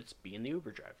people, it's being the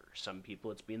Uber driver. Some people,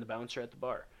 it's being the bouncer at the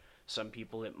bar. Some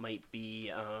people, it might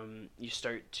be you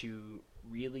start to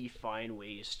really find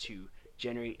ways to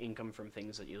generate income from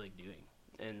things that you like doing.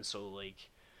 And so, like,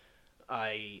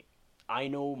 I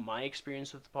know my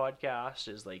experience with the podcast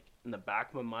is, like, in the back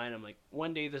of my mind, I'm like,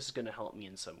 one day this is going to help me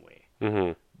in some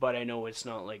way. But I know it's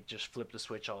not, like, just flip the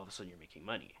switch, all of a sudden you're making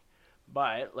money.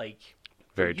 But like,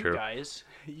 very true.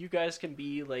 You guys can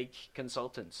be like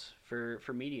consultants for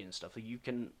media and stuff. Like you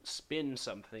can spin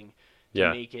something to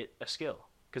make it a skill,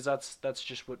 because that's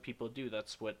just what people do.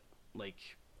 That's what like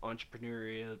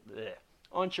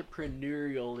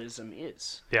entrepreneurialism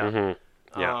is. So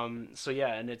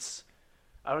yeah, and it's,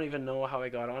 I don't even know how I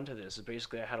got onto this.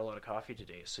 Basically, I had a lot of coffee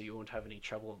today, so you won't have any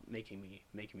trouble making me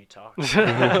talk.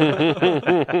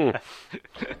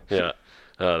 Yeah.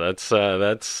 That's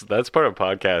part of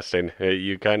podcasting.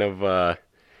 You kind of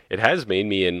it has made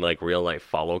me in like real life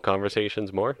follow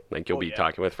conversations more. Like you'll be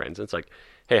talking with friends and it's like,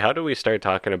 hey, how do we start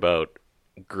talking about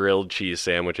grilled cheese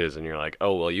sandwiches? And you're like,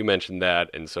 oh well, you mentioned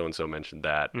that and so mentioned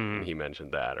that and he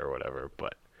mentioned that or whatever.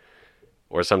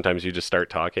 Or sometimes you just start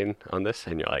talking on this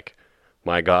and you're like,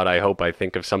 my God, I hope I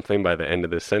think of something by the end of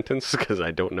this sentence because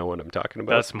I don't know what I'm talking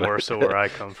about. That's more so where I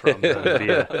come from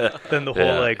than the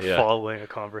whole following a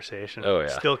conversation. Oh, yeah.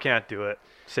 Still can't do it.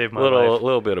 Save my life. A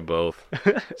little bit of both.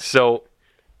 So,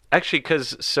 actually,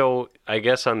 so I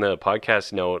guess on the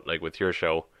podcast note, like with your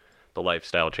show, The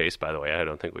Lifestyle Chase, by the way, I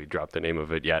don't think we dropped the name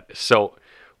of it yet. So,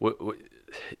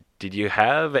 did you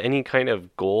have any kind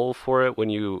of goal for it when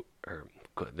you? Or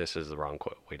this is the wrong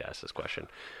way to ask this question.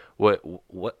 What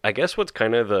I guess what's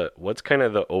kind of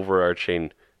the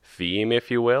overarching theme, if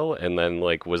you will, and then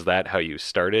like was that how you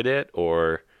started it,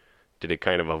 or did it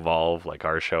kind of evolve? Like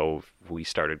our show, we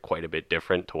started quite a bit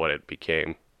different to what it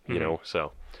became, you know.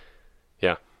 So,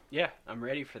 yeah. Yeah, I'm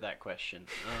ready for that question.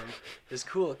 It's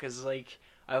cool because like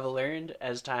I've learned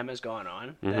as time has gone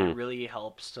on that it really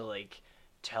helps to like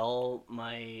tell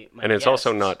my and it's guests,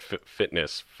 also not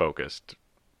fitness focused,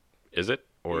 is it?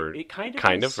 Or it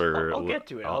kind of or I'll get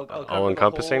to it. I'll cover all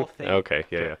encompassing. the whole thing. Okay,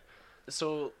 yeah.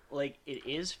 So like it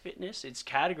is fitness. It's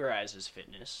categorized as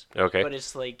fitness. Okay. But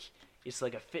it's like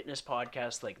a fitness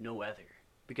podcast like no other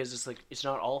because it's like it's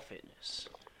not all fitness.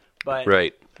 But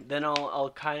right. Then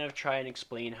I'll kind of try and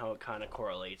explain how it kind of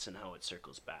correlates and how it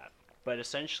circles back. But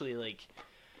essentially, like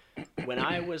when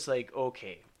I was like,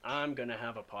 okay, I'm gonna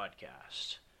have a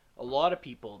podcast. A lot of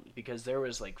people, because there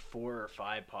was like 4 or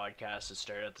 5 podcasts that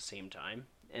started at the same time,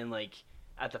 and like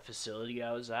at the facility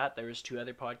I was at, there was 2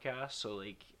 other podcasts, so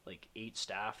like 8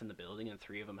 staff in the building, and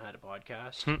 3 of them had a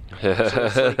podcast. So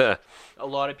it's like a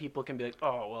lot of people can be like,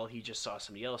 oh, well, he just saw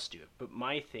somebody else do it. But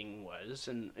my thing was,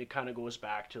 and it kind of goes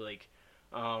back to like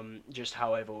just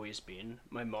how I've always been.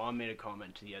 My mom made a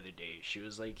comment the other day. She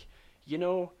was like, you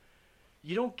know,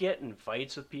 you don't get in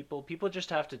fights with people. People just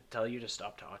have to tell you to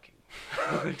stop talking.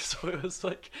 So it was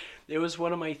like, it was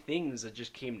one of my things that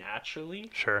just came naturally.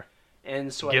 Sure.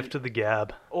 And so Gift of the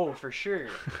gab. Oh, for sure.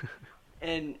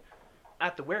 And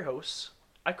at the warehouse,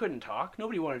 I couldn't talk.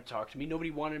 Nobody wanted to talk to me.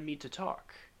 Nobody wanted me to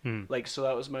talk. Like, so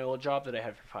that was my old job that I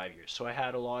had for 5 years. So I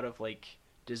had a lot of like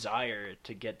desire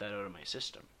to get that out of my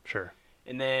system. Sure.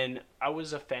 And then I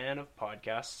was a fan of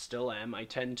podcasts, still am. I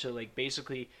tend to like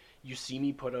basically, you see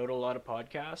me put out a lot of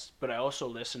podcasts, but I also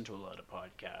listen to a lot of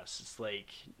podcasts. It's like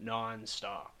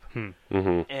non-stop.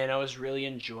 Mm-hmm. And I was really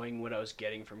enjoying what I was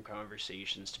getting from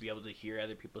conversations, to be able to hear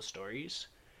other people's stories.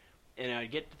 And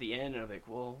I'd get to the end and I'm like,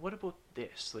 well, what about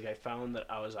this? Like I found that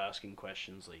I was asking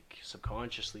questions like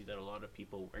subconsciously that a lot of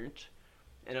people weren't.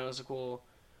 And I was like, well,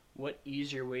 what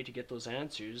easier way to get those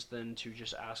answers than to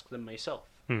just ask them myself?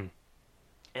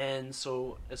 And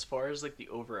so as far as like the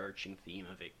overarching theme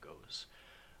of it goes,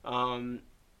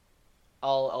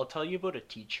 I'll tell you about a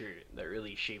teacher that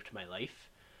really shaped my life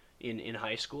in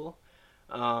high school.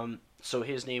 So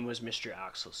his name was Mr.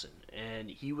 Axelson, and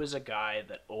he was a guy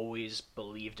that always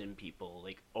believed in people,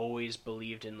 like always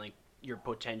believed in like your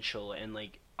potential. And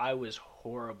like I was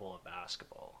horrible at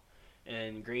basketball.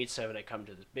 And grade 7, I come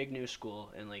to this big new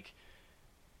school, and like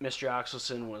Mr.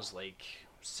 Axelson was like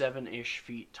 7-ish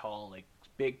feet tall, like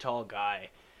big tall guy,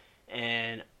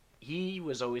 and he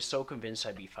was always so convinced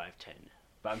I'd be 5'10",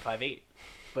 but I'm 5'8".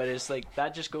 But it's like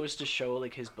that just goes to show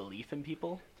like his belief in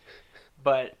people.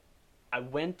 But I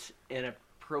went and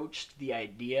approached the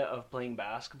idea of playing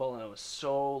basketball, and I was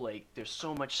so like, there's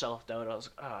so much self-doubt. I was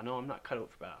like, oh no, I'm not cut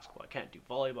out for basketball. I can't do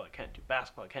volleyball, I can't do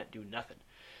basketball, I can't do nothing.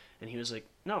 And he was like,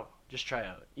 no, just try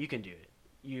out. You can do it.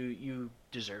 You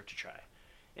deserve to try.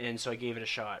 And so I gave it a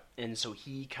shot. And so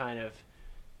he kind of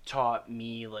taught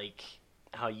me like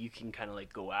how you can kind of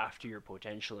like go after your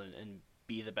potential and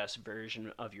be the best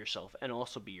version of yourself and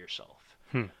also be yourself.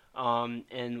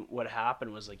 And what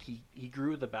happened was like he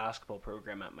grew the basketball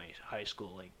program at my high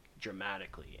school like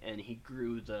dramatically, and he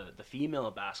grew the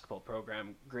female basketball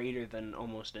program greater than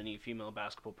almost any female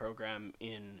basketball program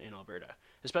in Alberta,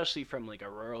 especially from like a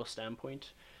rural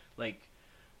standpoint. Like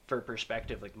for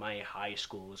perspective, like my high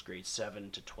school was grades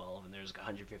 7 to 12, and there's like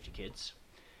 150 kids.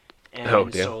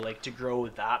 And so like to grow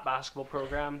that basketball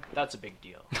program, that's a big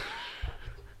deal.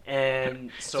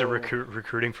 And so is it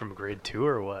recruiting from grade 2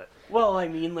 or what? Well, I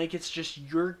mean, like it's just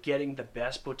you're getting the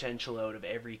best potential out of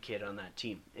every kid on that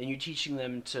team, and you're teaching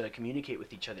them to communicate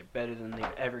with each other better than they've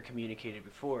ever communicated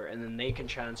before, and then they can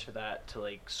transfer that to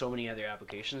like so many other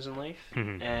applications in life,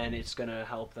 and it's gonna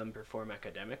help them perform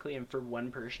academically. And for one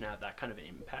person to have that kind of an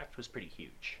impact was pretty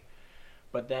huge.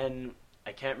 But then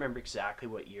I can't remember exactly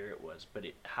what year it was, but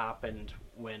it happened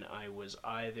when I was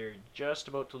either just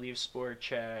about to leave Sport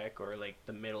Check or like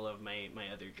the middle of my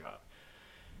other job.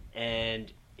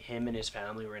 And him and his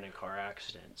family were in a car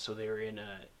accident. So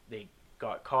they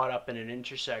got caught up in an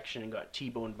intersection and got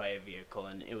T-boned by a vehicle.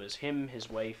 And it was him, his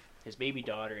wife, his baby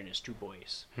daughter, and his 2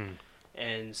 boys.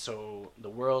 And so the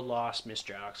world lost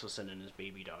Mr. Axelson and his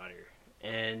baby daughter.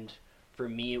 And for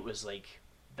me, it was like,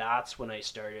 that's when I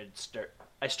started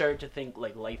to think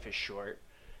like life is short.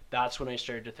 That's when I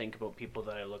started to think about people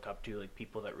that I look up to, like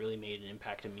people that really made an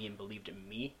impact on me and believed in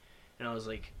me. And I was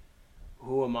like,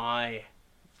 who am I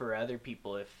for other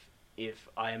people if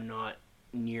I am not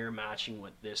near matching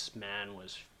what this man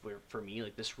was for me.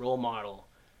 Like, this role model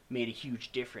made a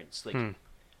huge difference. Like,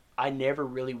 I never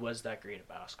really was that great at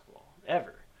basketball,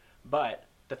 ever. But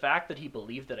the fact that he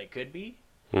believed that I could be,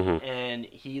 and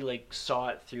he, like, saw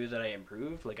it through that I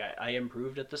improved. Like, I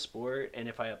improved at the sport, and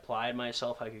if I applied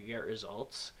myself, I could get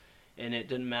results. And it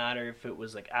didn't matter if it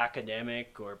was, like,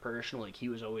 academic or personal. Like, he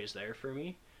was always there for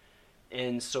me.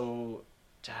 And so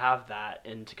to have that,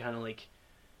 and to kind of, like,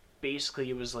 basically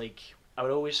it was like, I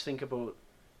would always think about,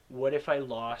 what if I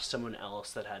lost someone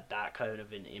else that had that kind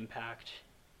of an impact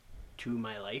to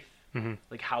my life?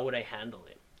 Like, how would I handle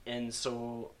it? And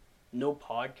so no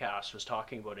podcast was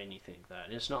talking about anything like that.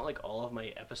 And it's not like all of my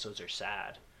episodes are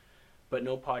sad, but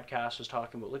no podcast was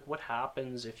talking about, like, what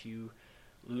happens if you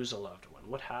lose a loved one?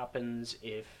 What happens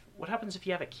if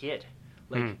you have a kid?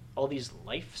 Like, all these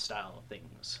lifestyle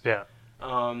things. Yeah.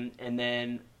 And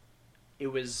then it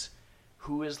was,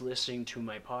 who is listening to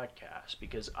my podcast?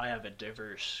 Because I have a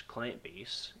diverse client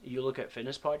base. You look at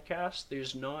fitness podcasts,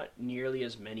 there's not nearly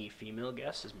as many female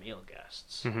guests as male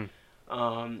guests.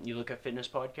 You look at fitness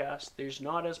podcasts, there's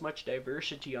not as much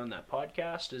diversity on that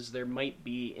podcast as there might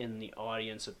be in the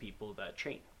audience of people that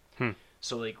train.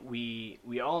 So, like, we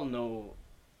all know,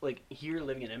 like, here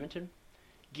living in Edmonton,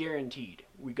 guaranteed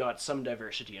we got some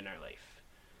diversity in our life.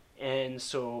 And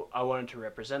so I wanted to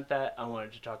represent that. I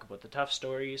wanted to talk about the tough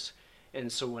stories. And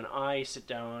so when I sit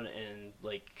down and,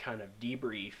 like, kind of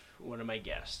debrief one of my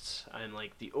guests, I'm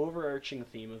like, the overarching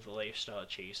theme of the lifestyle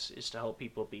chase is to help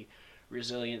people be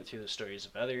resilient through the stories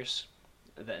of others.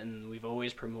 Then we've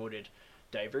always promoted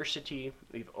diversity.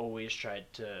 We've always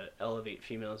tried to elevate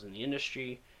females in the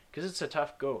industry, because it's a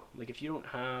tough go. Like, if you don't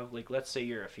have, like, let's say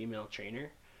you're a female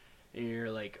trainer and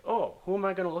you're like, oh, who am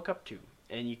I going to look up to?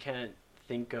 And you can't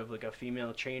think of, like, a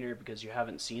female trainer because you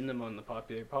haven't seen them on the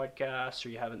popular podcasts, or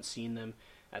you haven't seen them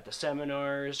at the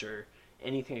seminars or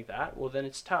anything like that. Well, then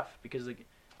it's tough, because, like,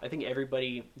 I think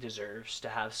everybody deserves to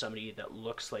have somebody that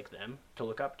looks like them to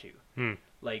look up to.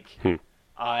 Like,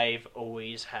 I've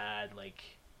always had, like,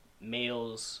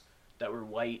 males that were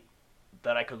white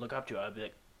that I could look up to. I'd be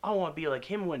like, I want to be like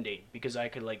him one day, because I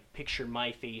could, like, picture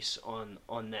my face on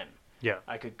them. Yeah.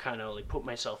 I could kind of, like, put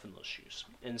myself in those shoes.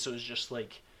 And so it's just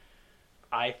like,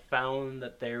 I found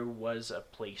that there was a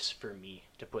place for me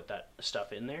to put that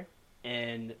stuff in there.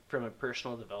 And from a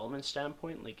personal development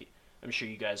standpoint, like, I'm sure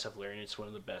you guys have learned, it's one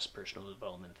of the best personal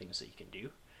development things that you can do.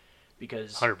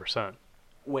 Because 100%.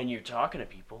 when you're talking to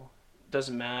people, it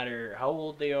doesn't matter how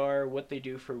old they are, what they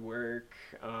do for work,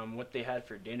 what they had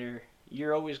for dinner,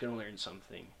 you're always going to learn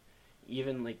something.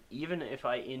 Even if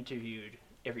I interviewed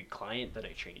every client that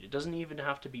I trained, it doesn't even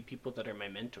have to be people that are my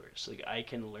mentors. Like, I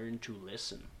can learn to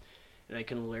listen. And I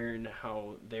can learn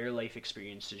how their life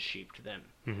experiences shaped them.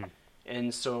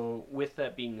 And so, with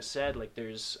that being said, like,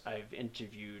 I've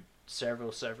interviewed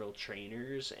several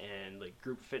trainers and, like,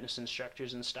 group fitness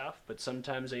instructors and stuff, but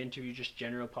sometimes I interview just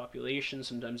general population.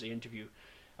 Sometimes I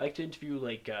like to interview,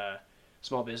 like,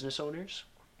 small business owners,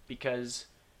 because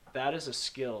that is a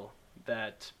skill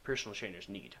that personal trainers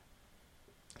need.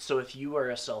 So if you are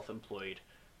a self-employed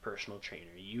personal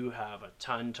trainer, you have a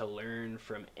ton to learn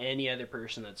from any other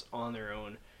person that's on their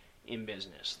own in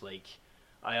business. Like,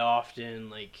 I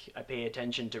often, I pay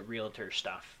attention to realtor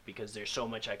stuff, because there's so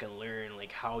much I can learn,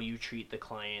 like, how you treat the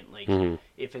client, like,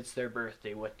 if it's their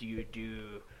birthday, what do you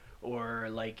do, or,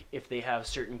 like, if they have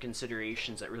certain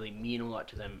considerations that really mean a lot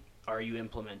to them, are you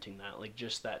implementing that? Like,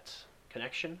 just that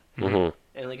connection. And,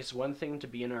 like, it's one thing to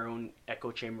be in our own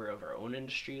echo chamber of our own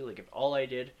industry. Like, if all I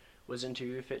did was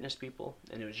interview fitness people,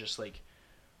 and it was just, like,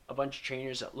 a bunch of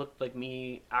trainers that looked like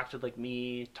me, acted like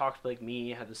me, talked like me,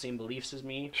 had the same beliefs as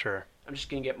me, sure, I'm just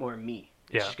gonna get more me.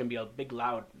 It's just gonna be a big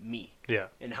loud me. Yeah.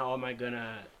 And how am I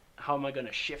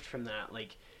gonna shift from that?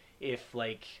 Like, if,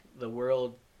 like, the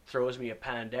world throws me a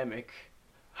pandemic,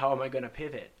 how am I gonna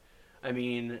pivot? I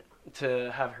mean,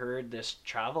 to have heard this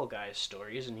travel guy's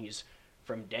stories, and he's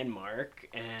from Denmark,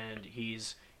 and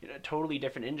he's in a totally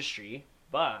different industry,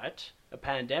 but a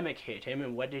pandemic hit him,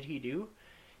 and what did he do?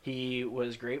 He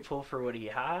was grateful for what he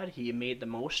had. He made the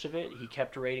most of it. He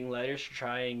kept writing letters to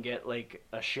try and get, like,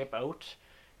 a ship out.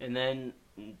 And then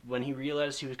when he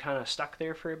realized he was kind of stuck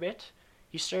there for a bit,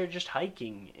 he started just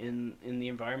hiking in the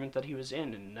environment that he was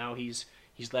in. And now he's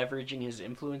leveraging his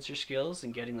influencer skills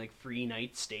and getting, like, free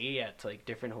night stay at, like,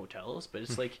 different hotels. But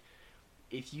it's like,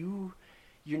 if you're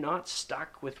not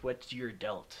stuck with what you're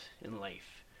dealt in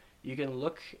life, you can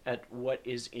look at what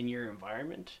is in your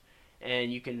environment,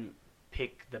 and you can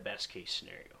pick the best case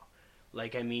scenario.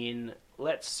 Like, I mean,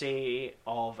 let's say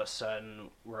all of a sudden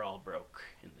we're all broke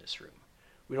in this room.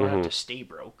 We don't have to stay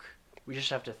broke. We just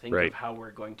have to think of how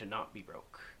we're going to not be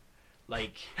broke.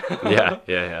 Like,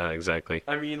 yeah, exactly.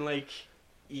 I mean, like,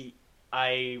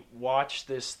 I watched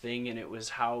this thing, and it was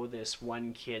how this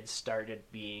one kid started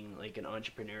being like an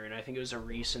entrepreneur, and I think it was a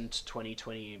recent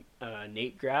 2020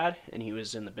 NATE grad, and he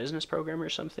was in the business program or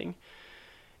something,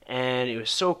 and it was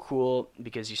so cool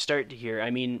because you start to hear,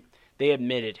 I mean, they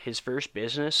admitted his first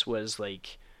business was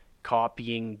like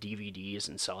copying DVDs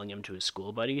and selling them to his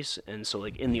school buddies. And so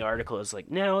like in the article it's like,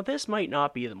 now this might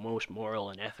not be the most moral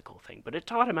and ethical thing, but it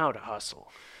taught him how to hustle.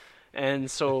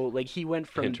 And so like he went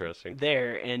from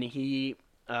there, and he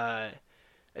I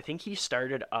think he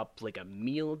started up like a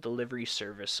meal delivery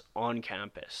service on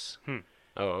campus.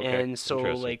 Oh, okay. And so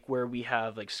like where we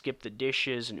have like Skip the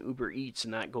Dishes and Uber Eats,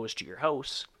 and that goes to your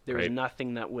house, there was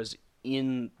nothing that was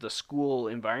in the school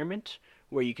environment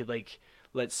where you could like,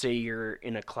 let's say you're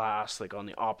in a class like on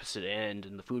the opposite end,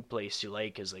 and the food place you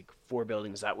like is like 4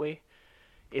 buildings that way.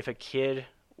 If a kid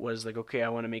was like, okay, I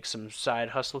want to make some side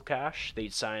hustle cash,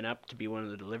 they'd sign up to be one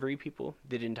of the delivery people.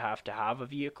 They didn't have to have a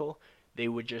vehicle. They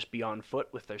would just be on foot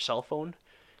with their cell phone.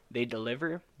 They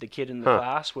deliver. The kid in the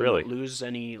class wouldn't lose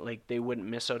any, like they wouldn't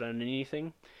miss out on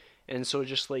anything. And so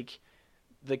just like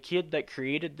the kid that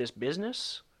created this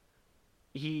business,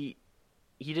 he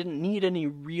didn't need any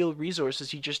real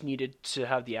resources. He just needed to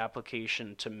have the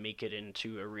application to make it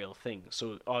into a real thing.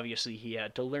 So obviously he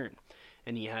had to learn,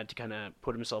 and he had to kind of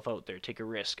put himself out there, take a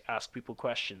risk, ask people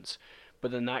questions.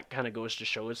 But then that kind of goes to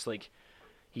show it's like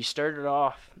he started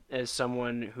off as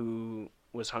someone who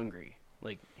was hungry.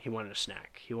 Like he wanted a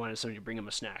snack. He wanted somebody to bring him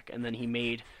a snack. And then he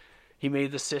made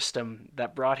the system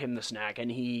that brought him the snack, and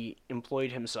he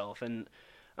employed himself. And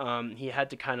he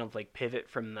had to kind of like pivot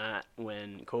from that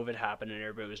when COVID happened and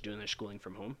everybody was doing their schooling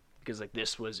from home, because like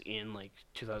this was in like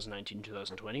 2019,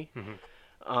 2020.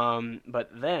 But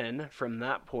then from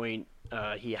that point,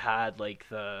 he had like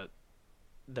the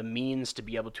means to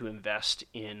be able to invest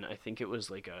in, I think it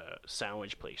was like a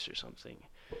sandwich place or something.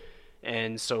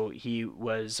 And so he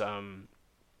was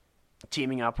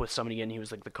teaming up with somebody, and he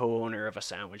was like the co-owner of a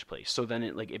sandwich place. So then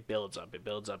it builds up.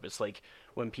 It's like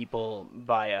when people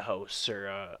buy a house or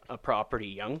a property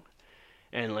young,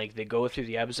 and like they go through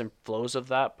the ebbs and flows of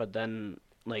that, but then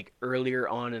like earlier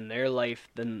on in their life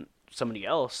than somebody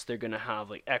else, they're going to have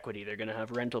like equity, they're going to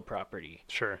have rental property.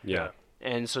 Sure. Yeah.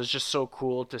 And so it's just so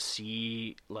cool to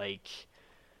see like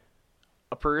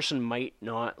a person might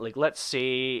not, like let's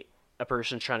say a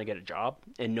person's trying to get a job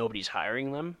and nobody's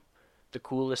hiring them. The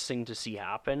coolest thing to see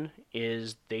happen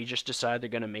is they just decide they're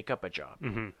going to make up a job.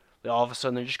 All of a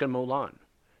sudden they're just going to mow lawn,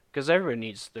 because everyone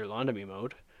needs their lawn to be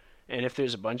mowed. And if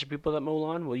there's a bunch of people that mow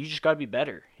lawn, well, you just got to be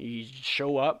better. You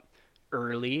show up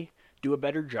early, do a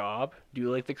better job,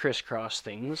 do like the crisscross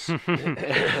things,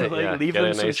 like leave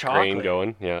them some chocolate grain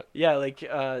going. Like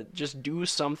just do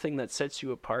something that sets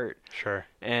you apart. Sure.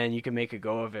 And you can make a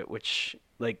go of it, which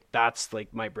like that's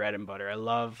like my bread and butter. I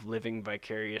love living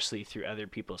vicariously through other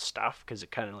people's stuff, because it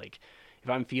kind of like, if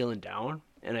I'm feeling down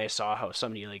and I saw how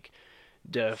somebody like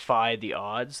defied the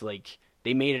odds, like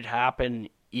they made it happen.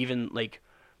 Even like,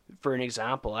 for an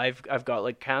example, I've got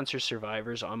like cancer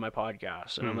survivors on my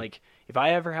podcast, and I'm like, if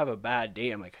I ever have a bad day,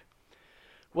 I'm like,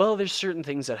 well, there's certain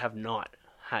things that have not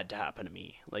had to happen to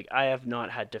me. Like I have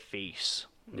not had to face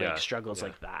like struggles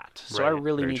like that. So I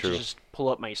really need to just pull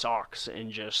up my socks and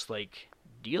just like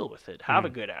deal with it, have a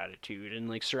good attitude, and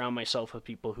like surround myself with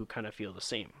people who kind of feel the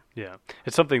same. Yeah.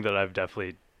 It's something that I've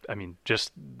definitely, I mean,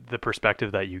 just the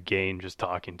perspective that you gain just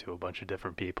talking to a bunch of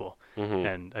different people.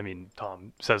 And I mean,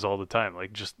 Tom says all the time,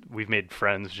 like just, we've made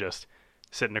friends just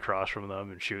sitting across from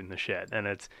them and shooting the shit. And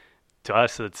it's, to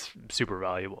us, it's super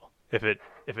valuable. If it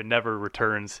never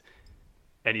returns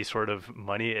any sort of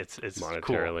money, it's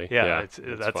monetarily cool. Yeah,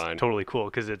 that's fine. Totally cool,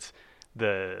 because it's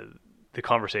the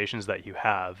conversations that you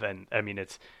have, and I mean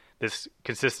it's this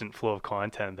consistent flow of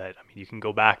content that I mean you can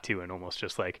go back to, and almost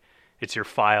just like it's your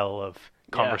file of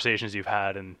conversations you've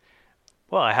had, and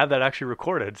well, I have that actually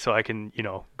recorded, so I can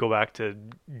go back to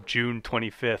June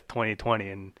 25th, 2020,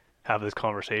 and have this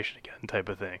conversation again, type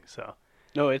of thing. So.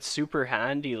 No, it's super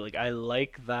handy. Like I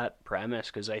like that premise,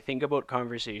 because I think about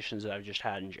conversations that I've just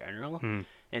had in general,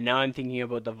 and now I'm thinking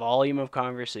about the volume of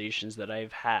conversations that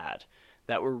I've had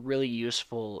that were really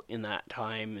useful in that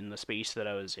time in the space that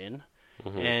I was in.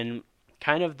 And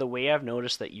kind of the way I've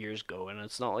noticed that years go, and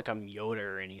it's not like I'm Yoda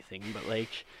or anything, but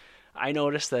like I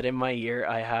noticed that in my year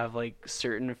I have like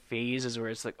certain phases where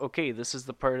it's like, okay, this is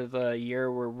the part of the year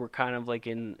where we're kind of like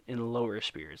in lower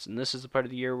spirits, and this is the part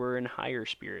of the year where we're in higher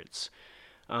spirits.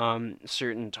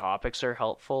 Certain topics are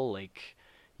helpful, like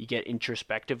you get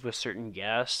introspective with certain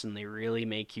guests and they really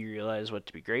make you realize what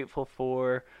to be grateful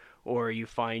for, or you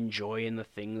find joy in the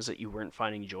things that you weren't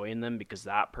finding joy in them because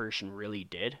that person really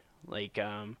did. Like,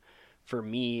 for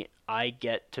me, I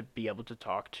get to be able to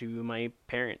talk to my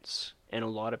parents, and a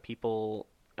lot of people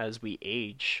as we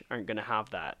age aren't going to have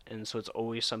that. And so it's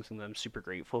always something that I'm super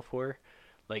grateful for.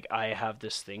 Like, I have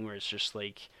this thing where it's just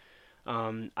like,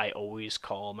 I always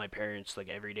call my parents like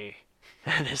every day.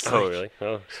 And it's Oh, like, really?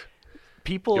 Oh,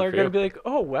 people good are for going you. to be like,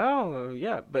 oh, wow,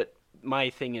 yeah. But my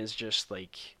thing is just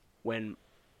like, when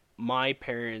my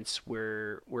parents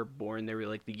were born, they were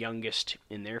like the youngest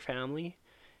in their family.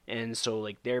 And so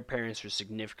like their parents were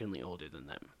significantly older than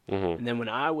them. Mm-hmm. And then when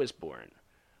I was born,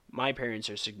 my parents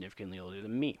are significantly older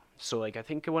than me. So like I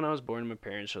think when I was born, my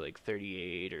parents are like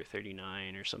 38 or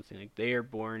 39 or something. Like they are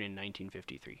born in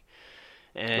 1953.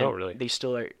 And Oh, really? they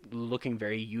still are looking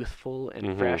very youthful and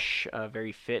Mhm. fresh,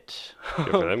 very fit.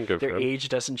 Good for them. Good Their for them. age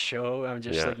doesn't show. I'm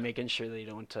just Yeah. like making sure they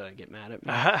don't get mad at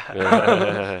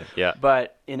me. Yeah.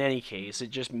 But in any case, it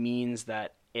just means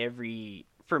that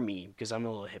for me, because I'm a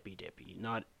little hippy dippy,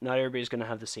 not everybody's gonna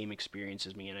have the same experience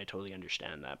as me, and I totally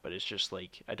understand that. But it's just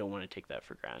like I don't want to take that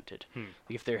for granted. Like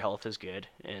if their health is good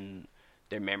and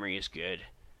their memory is good,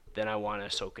 then I want to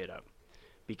soak it up.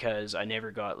 Because I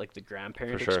never got like the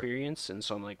grandparent For sure. experience, and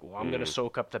so I'm like, well, I'm gonna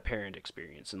soak up the parent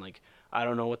experience, and like I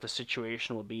don't know what the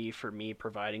situation will be for me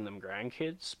providing them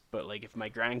grandkids, but like if my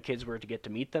grandkids were to get to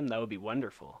meet them, that would be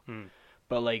wonderful.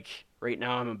 But like right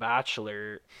now, I'm a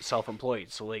bachelor,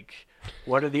 self-employed, so like,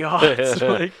 what are the odds?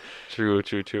 Like, True.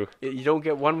 you don't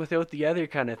get one without the other,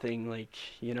 kind of thing. Like,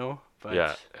 you know. But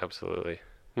Yeah, absolutely.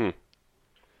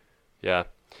 Yeah.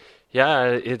 Yeah,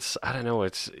 it's, I don't know,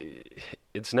 it's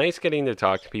nice getting to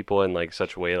talk to people in like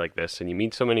such a way like this, and you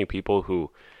meet so many people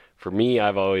who, for me,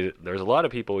 there's a lot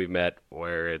of people we've met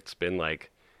where it's been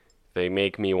like they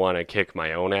make me want to kick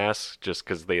my own ass just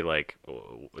because they're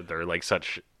like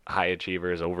such high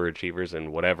achievers, overachievers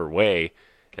in whatever way,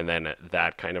 and then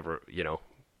that kind of,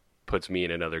 puts me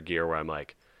in another gear where I'm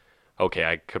like, okay,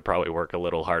 I could probably work a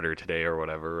little harder today or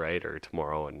whatever, right, or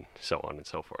tomorrow, and so on and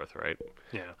so forth, right?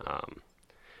 Yeah.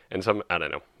 And some, I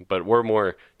don't know, but we're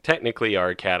more, technically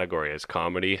our category is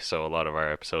comedy, so a lot of our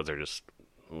episodes are just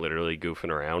literally goofing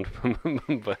around,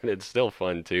 but it's still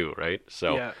fun too, right?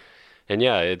 So, yeah, and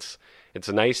yeah, it's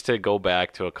nice to go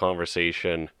back to a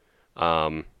conversation,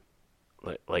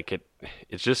 like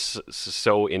it's just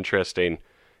so interesting,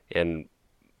 and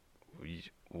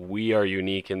we are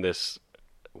unique in this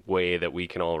way that we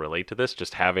can all relate to this,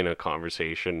 just having a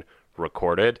conversation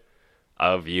recorded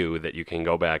of you that you can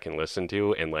go back and listen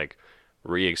to and like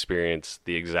re-experience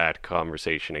the exact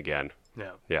conversation again.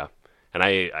 Yeah. Yeah. And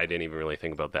I didn't even really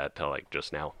think about that till like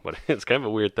just now, but it's kind of a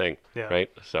weird thing, Yeah. right?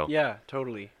 So yeah,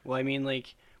 totally. Well, I mean,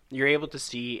 like you're able to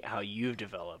see how you've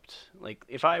developed. Like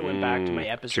if I went back to my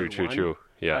episode true.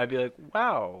 Yeah. I'd be like,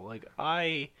 wow, like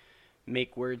I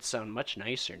make words sound much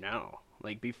nicer now.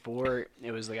 Like before,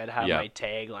 it was like I'd have Yeah. my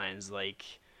taglines like,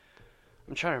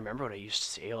 I'm trying to remember what I used to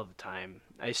say all the time.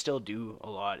 I still do a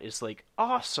lot. It's like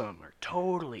awesome or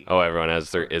totally. Oh, everyone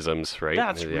has their isms, right?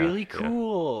 That's Yeah, really yeah.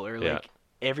 cool. Or Yeah. like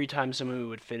every time someone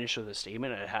would finish with a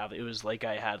statement, it was like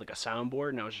I had like a soundboard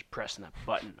and I was just pressing that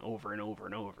button over and over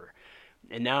and over.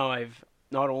 And now I've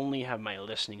not only have my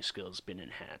listening skills been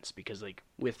enhanced because like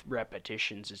with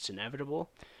repetitions it's inevitable,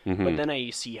 but then I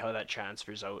see how that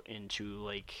transfers out into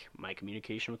like my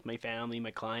communication with my family,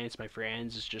 my clients, my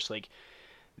friends. It's just like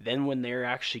then when they're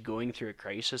actually going through a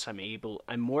crisis,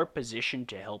 I'm more positioned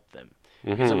to help them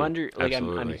because I'm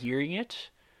Absolutely. hearing it.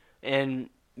 And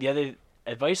the other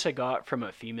advice I got from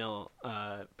a female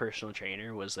personal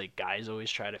trainer was like, guys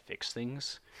always try to fix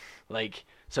things. Like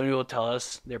somebody will tell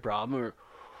us their problem, or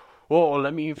well,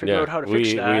 let me figure out how to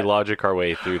fix that. We logic our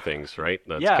way through things, right?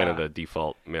 That's Yeah. kind of the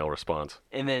default male response.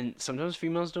 And then sometimes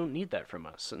females don't need that from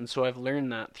us. And so I've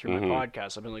learned that through my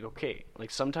podcast. I've been like, okay,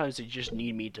 like sometimes they just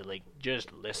need me to like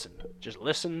just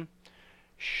listen,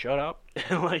 shut up,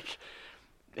 and like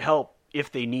help if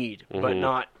they need, but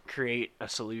not create a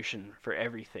solution for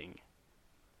everything.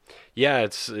 Yeah,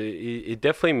 it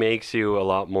definitely makes you a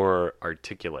lot more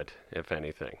articulate, if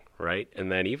anything, right? And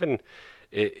then even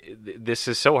this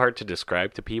is so hard to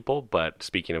describe to people, but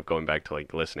speaking of going back to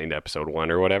like listening to episode 1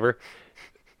 or whatever,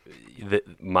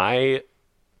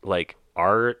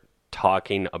 our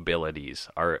talking abilities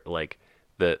are like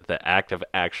the act of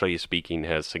actually speaking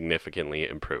has significantly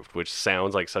improved, which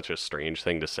sounds like such a strange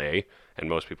thing to say, and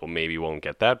most people maybe won't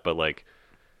get that, but like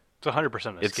It's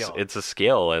 100% a skill. it's a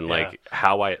skill, and Yeah. like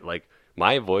how I like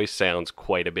my voice sounds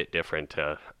quite a bit different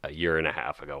to a year and a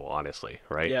half ago, honestly,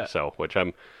 right? Yeah. So, which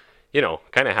I'm,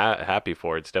 kind of happy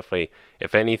for. It's definitely,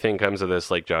 if anything comes of this,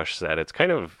 like Josh said, it's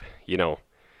kind of,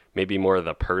 maybe more of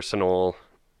the personal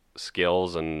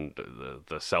skills and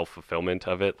the self-fulfillment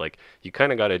of it. Like, you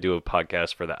kind of got to do a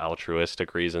podcast for the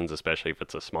altruistic reasons, especially if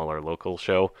it's a smaller local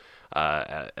show,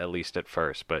 at least at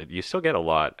first, but you still get a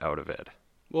lot out of it.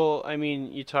 Well, I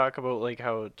mean, you talk about like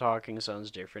how talking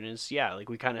sounds different. It's yeah, like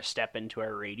we kind of step into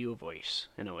our radio voice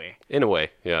in a way. In a way,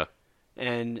 yeah.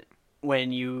 And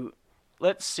when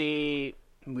let's say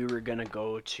we were gonna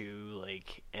go to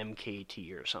like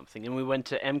MKT or something, and we went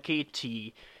to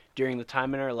MKT during the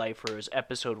time in our life where it was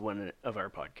episode 1 of our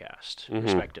podcast,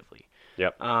 respectively.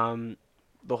 Yep.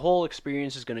 The whole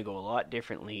experience is gonna go a lot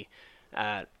differently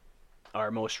at our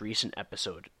most recent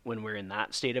episode when we're in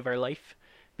that state of our life,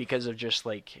 because of just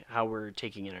like how we're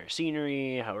taking in our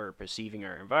scenery, how we're perceiving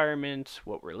our environment,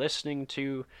 what we're listening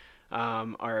to,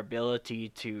 our ability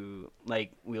to,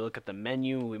 like, we look at the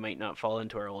menu, we might not fall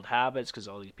into our old habits because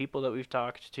all these people that we've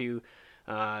talked to,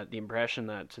 the impression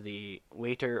that the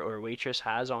waiter or waitress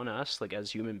has on us, like as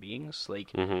human beings,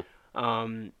 like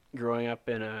growing up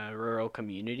in a rural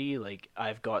community, like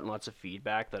I've gotten lots of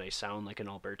feedback that I sound like an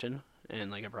Albertan. And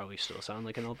like I probably still sound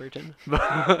like an Albertan,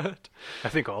 but I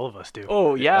think all of us do.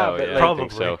 Oh yeah, Oh, but yeah, like, probably. I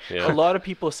think so. Yeah. a lot of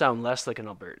people sound less like an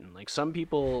Albertan. Like some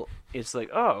people, it's like,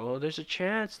 oh, well, there's a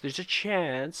chance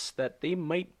that they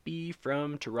might be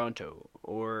from Toronto,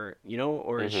 or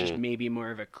or it's just maybe more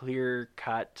of a clear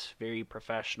cut, very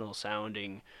professional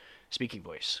sounding speaking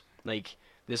voice. Like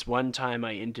this one time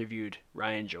I interviewed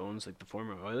Ryan Jones, like the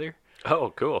former Oiler.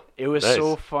 Oh, cool. It was Nice.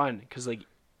 so fun because like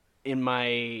in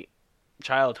my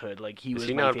childhood, like he was Is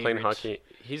he my not favorite. playing hockey?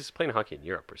 He's playing hockey in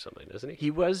Europe or something, isn't he? He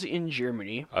was in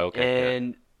Germany. Oh, okay, yeah.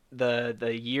 And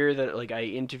the year that like I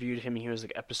interviewed him, he was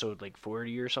like episode like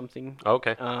 40 or something.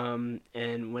 Okay.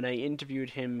 And when I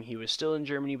interviewed him, he was still in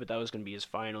Germany, but that was going to be his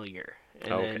final year.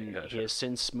 And Okay, then gotcha. he has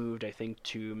since moved, I think,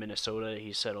 to Minnesota.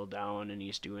 He's settled down and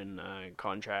he's doing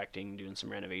contracting, doing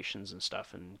some renovations and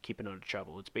stuff, and keeping out of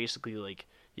trouble. It's basically like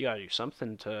you got to do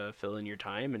something to fill in your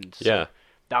time, and so Yeah.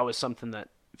 that was something that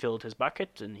filled his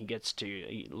bucket, and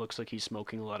he looks like he's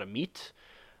smoking a lot of meat,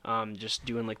 just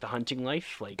doing like the hunting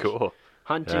life, like Cool.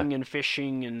 hunting and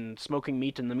fishing and smoking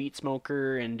meat in the meat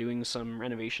smoker and doing some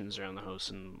renovations around the house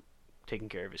and taking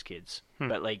care of his kids.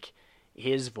 But like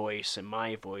his voice and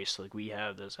my voice, like we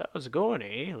have this, how's it going,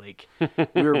 eh? Like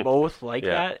we were both like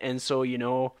Yeah. that, and so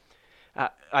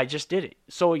I just did it.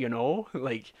 So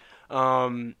like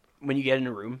when you get in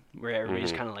a room where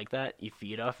everybody's kind of like that, you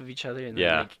feed off of each other, and then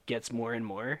Yeah. it gets more and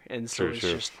more. And so True, it's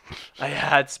true. just, I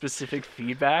had specific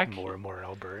feedback. More and more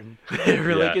Albertan. Like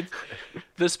Yeah. it's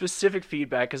the specific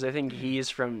feedback, because I think he is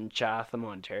from Chatham,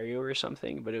 Ontario, or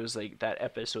something. But it was like that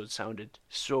episode sounded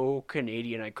so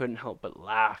Canadian, I couldn't help but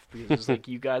laugh because it was like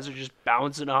you guys are just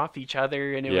bouncing off each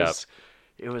other, and Yep.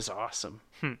 it was awesome.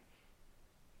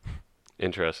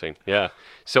 Interesting. Yeah.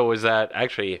 So is that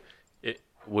actually?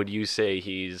 Would you say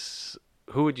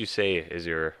who would you say is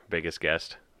your biggest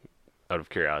guest? Out of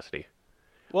curiosity,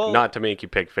 Well, not to make you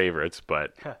pick favorites,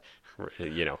 but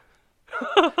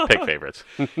pick favorites.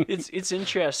 it's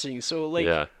interesting. So like,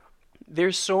 Yeah.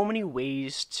 there's so many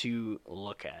ways to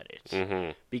look at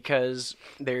it because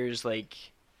there's like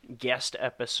guest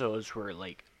episodes where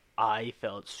like I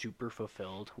felt super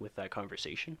fulfilled with that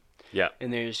conversation, Yeah.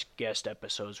 and there's guest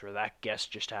episodes where that guest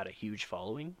just had a huge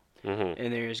following.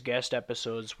 And there's guest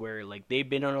episodes where like they've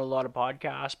been on a lot of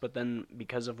podcasts, but then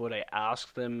because of what I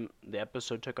asked them, the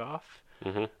episode took off.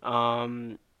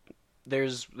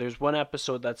 There's one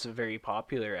episode that's a very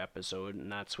popular episode,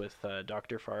 and that's with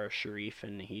Dr. Farah Sharif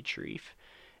and Naheed Sharif.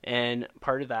 And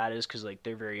part of that is because like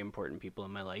they're very important people in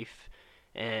my life,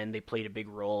 and they played a big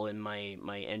role in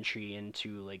my entry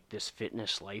into like this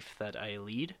fitness life that I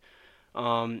lead.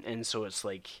 And so it's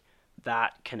like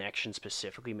that connection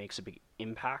specifically makes a big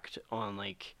impact on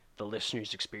like the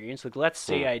listener's experience. Like let's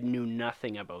say I knew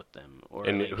nothing about them, or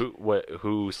And like,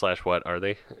 who/what are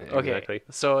they okay, exactly?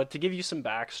 so to give you some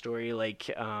backstory, like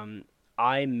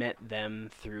I met them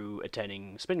through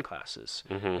attending spin classes,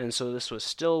 and so this was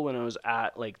still when I was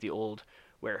at like the old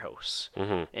warehouse,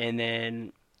 and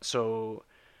then so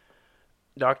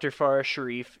Dr. Farah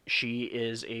Sharif, she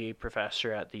is a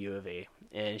professor at the U of A,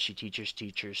 and she teaches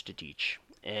teachers to teach,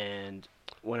 and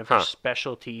one of her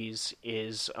specialties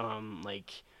is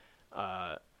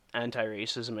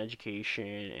anti-racism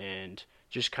education, and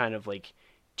just kind of like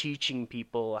teaching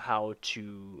people how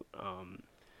to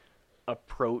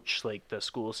approach like the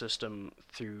school system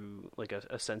through like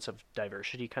a sense of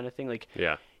diversity kind of thing. Like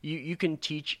Yeah. you can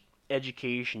teach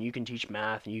education, you can teach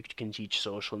math, and you can teach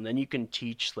social, and then you can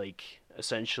teach like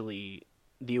essentially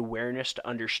the awareness to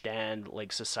understand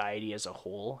like society as a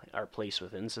whole, our place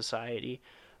within society.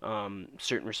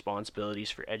 certain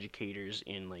responsibilities for educators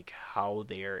in like how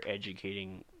they are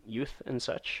educating youth and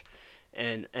such.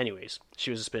 And anyways,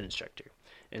 she was a spin instructor,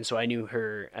 and so I knew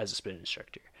her as a spin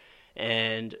instructor,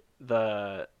 and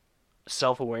the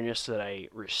self-awareness that I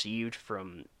received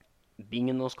from being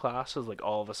in those classes, like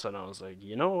all of a sudden I was like,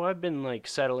 I've been like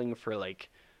settling for like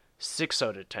 6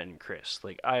 out of 10, Chris.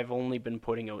 Like I've only been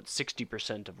putting out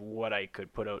 60% of what I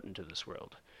could put out into this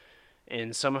world.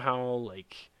 And somehow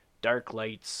like dark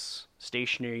lights,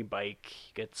 stationary bike,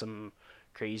 get some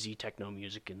crazy techno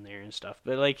music in there and stuff.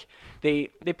 But like they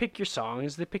pick your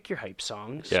songs, they pick your hype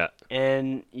songs. Yeah.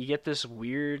 And you get this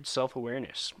weird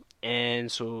self-awareness.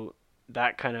 And so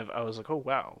that kind of, I was like, oh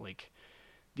wow, like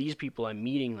these people I'm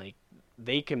meeting, like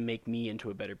they can make me into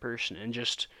a better person. And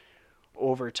just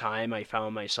over time I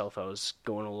found myself, I was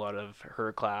going to a lot of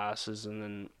her classes, and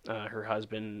then her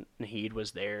husband Nahid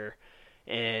was there,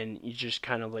 and you just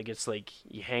kind of like, it's like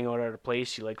you hang out at a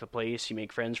place, you like the place, you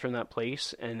make friends from that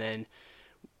place. And then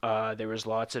there was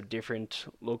lots of different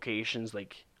locations.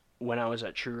 Like when I was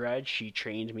at True Ride, she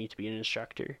trained me to be an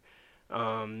instructor.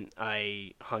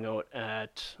 I hung out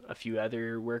at a few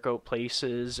other workout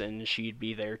places, and she'd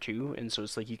be there too. And so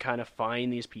it's like you kind of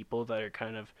find these people that are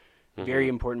kind of very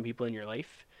important people in your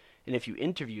life. And if you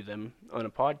interview them on a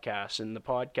podcast, and the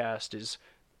podcast is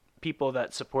people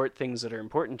that support things that are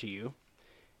important to you,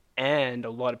 and a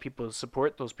lot of people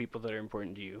support those people that are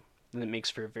important to you, then it makes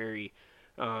for a very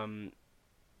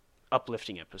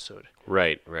uplifting episode.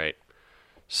 Right.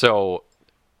 So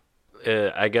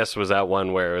I guess was that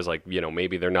one where it was like,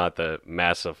 maybe they're not the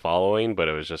massive following, but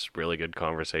it was just really good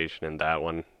conversation, and that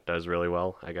one does really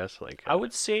well, I guess. Like I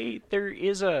would say there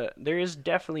is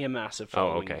definitely a massive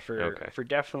following for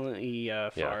definitely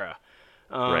Farah.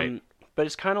 Right. But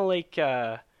it's kind of like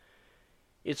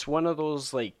it's one of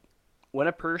those, like, when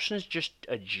a person is just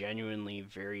a genuinely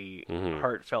very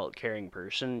heartfelt, caring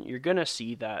person, you're gonna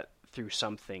see that through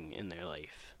something in their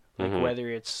life. Like whether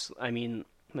it's, I mean,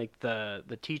 like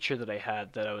the teacher that I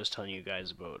had that I was telling you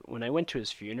guys about, when I went to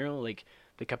his funeral, like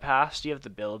the capacity of the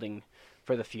building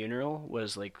for the funeral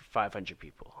was like 500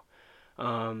 people.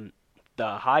 The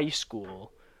high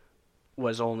school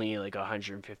was only like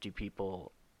 150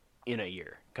 people in a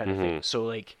year, kind of thing. So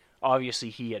like obviously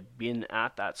he had been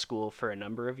at that school for a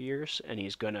number of years, and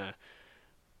he's gonna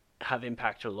have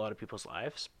impacted a lot of people's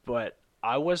lives. But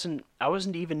I wasn't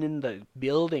even in the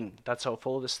building. That's how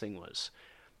full this thing was.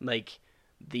 Like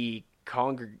the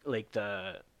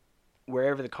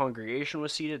wherever the congregation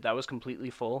was seated, that was completely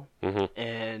full,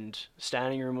 and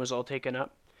standing room was all taken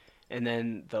up, and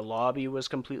then the lobby was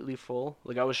completely full.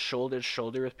 Like I was shoulder to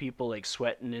shoulder with people, like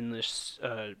sweating in this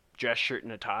dress shirt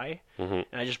and a tie, and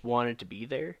I just wanted to be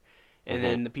there. And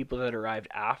then the people that arrived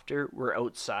after were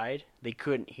outside. They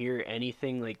couldn't hear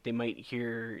anything. Like they might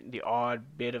hear the odd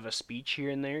bit of a speech here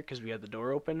and there because we had the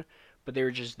door open, but they were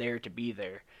just there to be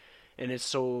there. And it's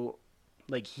so,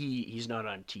 like, he's not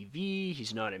on TV,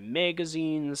 he's not in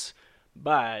magazines,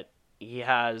 but he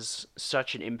has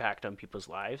such an impact on people's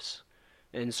lives.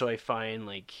 And so I find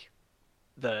like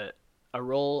a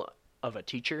role of a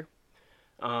teacher,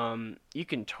 you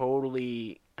can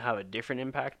totally have a different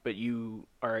impact, but you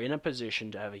are in a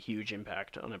position to have a huge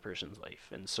impact on a person's life.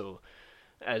 And so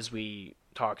as we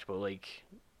talked about, like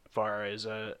Farah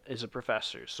is a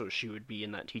professor, so she would be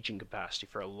in that teaching capacity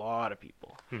for a lot of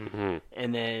people.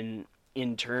 And then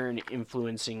in turn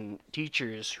influencing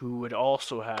teachers who would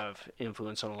also have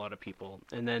influence on a lot of people.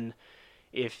 And then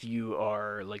if you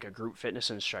are like a group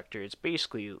fitness instructor, it's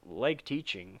basically like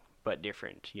teaching but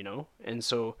different, And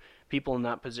so people in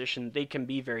that position, they can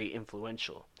be very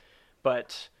influential.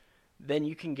 But then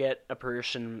you can get a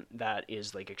person that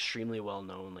is like extremely well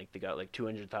known, like they got like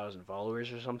 200,000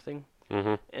 followers or something,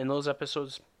 and those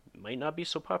episodes might not be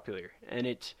so popular. And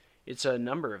it's a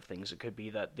number of things. It could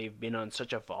be that they've been on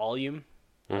such a volume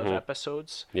of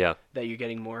episodes that you're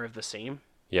getting more of the same.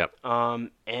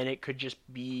 And it could just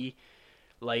be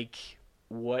like,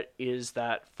 what is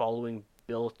that following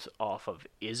built off of?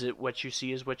 Is it what you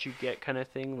see is what you get kind of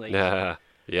thing? Like,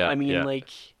 I mean, like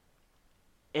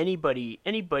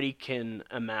anybody can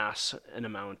amass an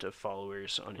amount of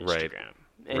followers on Instagram.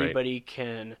 Anybody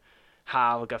can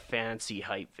have like a fancy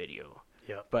hype video.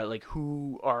 But like,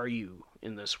 who are you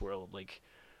in this world? Like,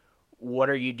 what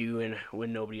are you doing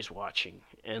when nobody's watching?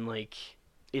 And like,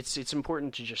 it's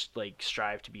important to just like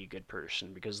strive to be a good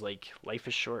person, because like life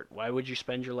is short. Why would you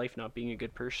spend your life not being a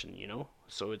good person,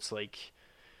 So it's like,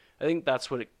 I think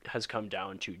that's what it has come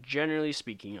down to. Generally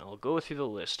speaking, I'll go through the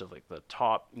list of like the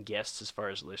top guests as far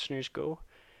as listeners go,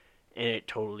 and it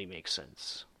totally makes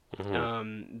sense.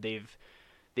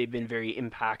 They've been very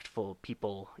impactful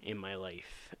people in my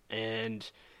life, and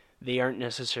they aren't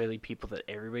necessarily people that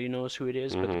everybody knows who it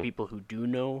is, but the people who do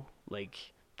know, like,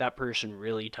 that person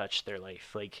really touched their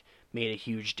life, like, made a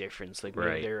huge difference. Like,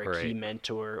 maybe they're a key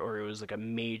mentor, or it was like a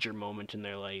major moment in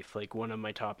their life. Like, one of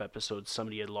my top episodes,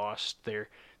 somebody had lost their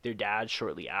dad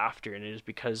shortly after, and it was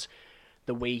because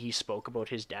the way he spoke about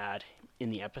his dad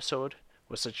in the episode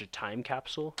was such a time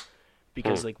capsule.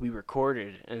 Because like, we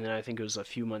recorded, and then I think it was a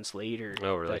few months later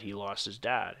that he lost his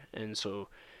dad. And so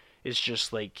it's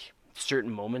just like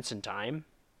certain moments in time,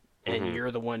 and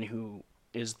you're the one who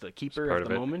is the keeper of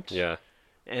the moment. Yeah.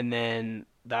 And then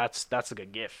that's like a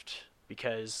gift,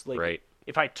 because like,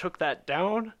 if I took that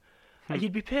down,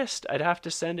 he'd be pissed. I'd have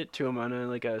to send it to him on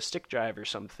a stick drive or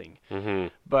something.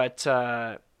 But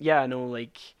yeah, no,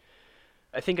 like,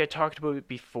 I think I talked about it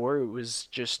before. It was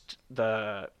just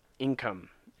the income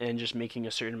and just making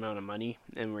a certain amount of money,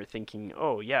 and we're thinking,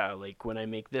 oh yeah, like, when I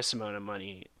make this amount of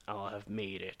money, I'll have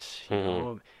made it. You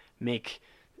know, make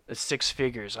 6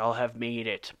 figures, I'll have made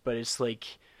it. But it's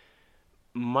like,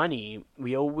 money,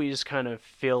 we always kind of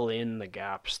fill in the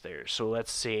gaps there. So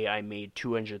let's say I made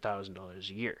 $200,000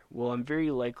 a year. Well, I'm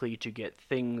very likely to get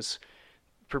things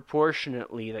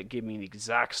proportionately that give me the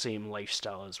exact same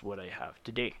lifestyle as what I have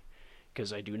today,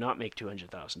 because I do not make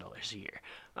 $200,000 a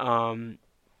year.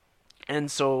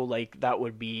 And so, like, that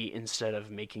would be, instead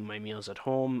of making my meals at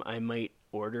home, I might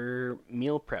order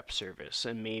meal prep service.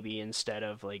 And maybe instead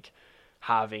of, like,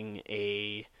 having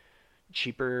a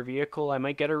cheaper vehicle, I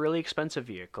might get a really expensive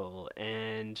vehicle.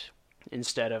 And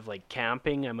instead of, like,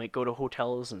 camping, I might go to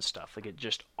hotels and stuff. Like, it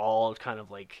just all kind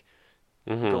of, like,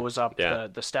 goes up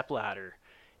the step ladder.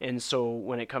 And so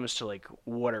when it comes to, like,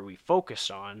 what are we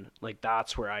focused on, like,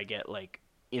 that's where I get, like,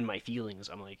 in my feelings.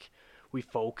 I'm like, we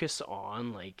focus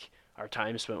on, like, our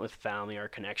time spent with family, our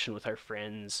connection with our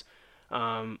friends,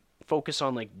 focus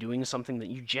on, like, doing something that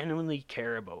you genuinely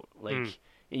care about, like,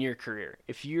 in your career.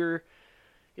 If you're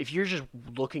just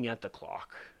looking at the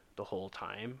clock the whole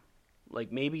time,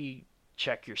 like, maybe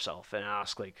check yourself and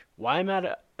ask, like, why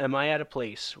am I at a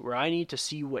place where I need to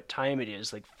see what time it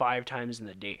is, like, 5 times in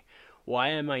the day? Why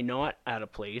am I not at a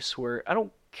place where I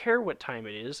don't care what time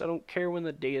it is? I don't care when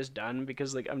the day is done,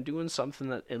 because, like, I'm doing something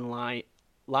that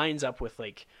lines up with,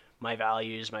 like, my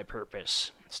values, my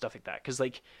purpose, stuff like that. Because,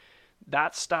 like,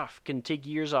 that stuff can take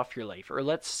years off your life. Or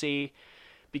let's say,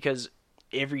 because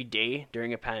every day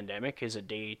during a pandemic is a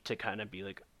day to kind of be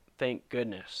like, thank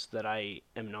goodness that I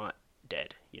am not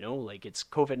dead. You know, like, it's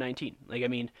COVID-19. Like, I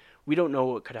mean, we don't know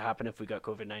what could happen if we got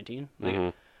COVID-19.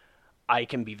 Like, I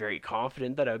can be very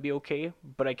confident that I would be okay,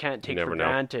 but I can't take for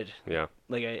granted. Yeah.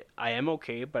 Like, I am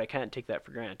okay, but I can't take that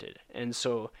for granted. And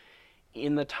so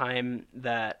in the time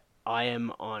that I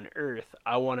am on Earth,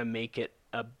 I want to make it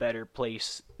a better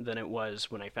place than it was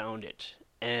when I found it.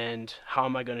 And how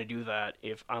am I going to do that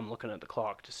if I'm looking at the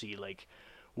clock to see, like,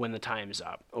 when the time's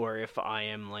up? Or if I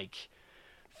am, like,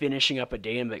 finishing up a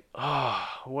day and like, oh,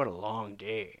 what a long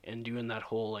day, and doing that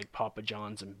whole, like, Papa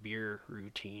John's and beer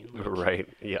routine. Like, right,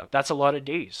 yeah. That's a lot of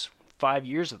days. 5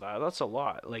 years of that, that's a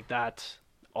lot. Like, that,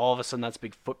 all of a sudden, that's a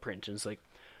big footprint. And it's like,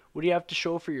 what do you have to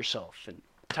show for yourself? And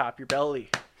tap your belly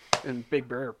and big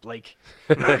burp. Like,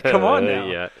 come on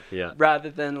now. Yeah. Rather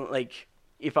than, like,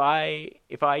 if I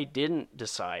didn't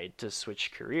decide to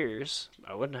switch careers,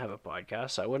 I wouldn't have a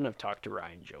podcast. I wouldn't have talked to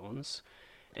Ryan Jones.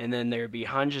 And then there'd be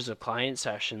hundreds of client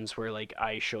sessions where, like,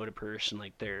 I showed a person,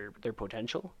 like, their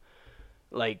potential.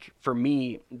 Like, for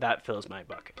me, that fills my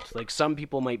bucket. Like, some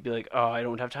people might be like, oh, I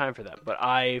don't have time for that. But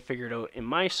I figured out in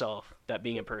myself that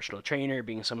being a personal trainer,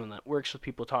 being someone that works with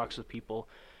people, talks with people,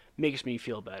 makes me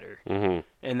feel better.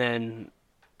 And then,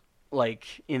 like,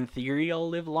 in theory, I'll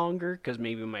live longer because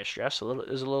maybe my stress is a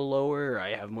little lower. Or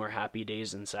I have more happy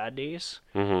days than sad days.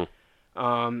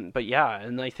 But yeah,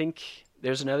 and I think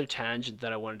there's another tangent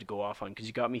that I wanted to go off on because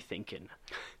you got me thinking.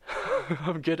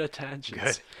 I'm good at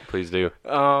tangents. Good. Please do.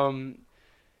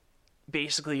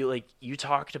 Basically, like, you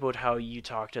talked about how you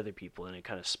talk to other people and it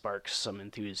kind of sparks some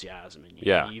enthusiasm in you.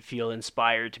 Yeah. You feel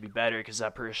inspired to be better because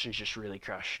that person's just really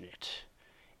crushing it.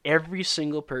 Every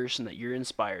single person that you're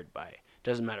inspired by,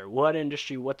 doesn't matter what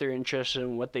industry, what they're interested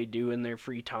in, what they do in their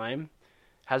free time,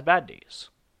 has bad days.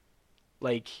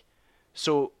 Like,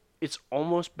 so it's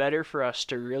almost better for us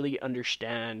to really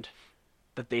understand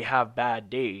that they have bad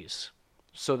days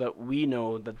so that we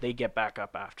know that they get back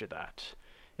up after that.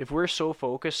 If we're so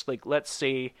focused, like, let's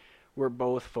say we're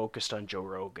both focused on Joe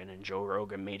Rogan, and Joe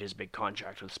Rogan made his big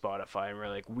contract with Spotify, and we're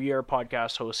like, we are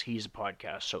podcast hosts, he's a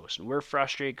podcast host, and we're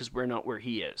frustrated because we're not where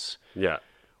he is. Yeah.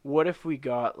 What if we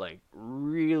got, like,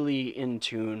 really in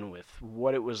tune with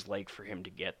what it was like for him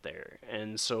to get there?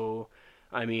 And so,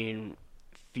 I mean,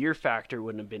 Fear Factor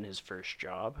wouldn't have been his first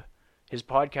job. his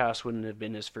podcast wouldn't have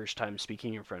been his first time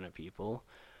speaking in front of people.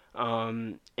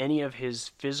 Any of his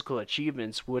physical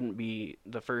achievements wouldn't be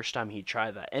the first time he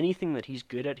tried that. Anything that he's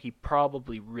good at, he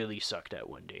probably really sucked at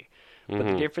one day. But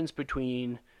the difference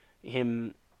between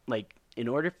him, like, in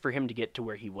order for him to get to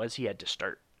where he was, he had to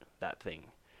start that thing.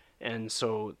 And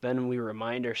so then we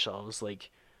remind ourselves, like,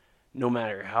 no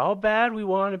matter how bad we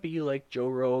want to be like Joe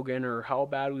Rogan, or how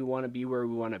bad we want to be where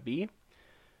we want to be,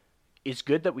 it's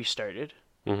good that we started.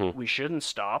 We shouldn't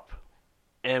stop.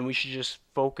 And we should just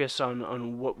focus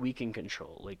on what we can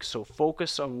control. Like, so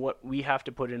focus on what we have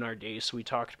to put in our day. So we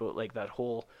talked about, like, that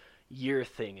whole year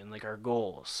thing and, like, our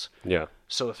goals. Yeah.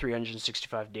 So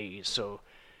 365 days. So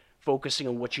focusing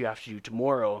on what you have to do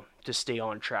tomorrow to stay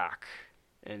on track.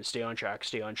 And stay on track,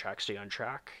 stay on track, stay on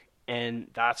track. And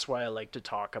that's why I like to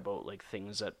talk about, like,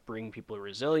 things that bring people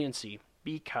resiliency,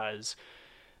 because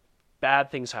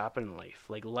bad things happen in life.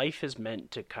 Like, life is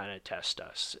meant to kind of test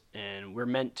us, and we're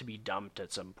meant to be dumped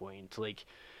at some point. Like,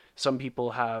 some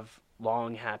people have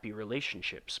long, happy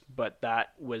relationships, but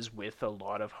that was with a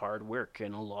lot of hard work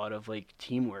and a lot of, like,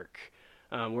 teamwork.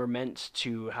 We're meant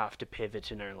to have to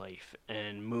pivot in our life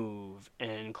and move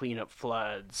and clean up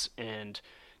floods and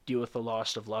deal with the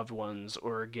loss of loved ones,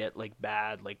 or get, like,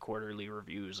 bad, like, quarterly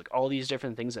reviews. Like, all these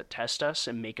different things that test us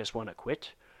and make us want to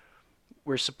quit.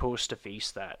 We're supposed to face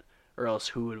that. Or else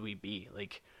who would we be?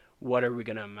 Like, what are we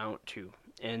going to amount to?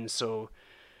 And so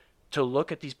to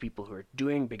look at these people who are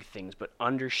doing big things, but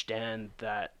understand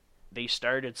that they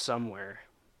started somewhere,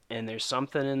 and there's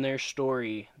something in their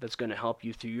story that's going to help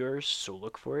you through yours, so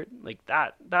look for it. Like,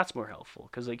 that's more helpful.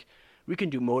 Because, like, we can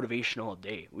do motivation all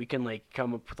day. We can, like,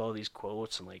 come up with all these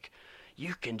quotes and, like,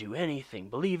 you can do anything,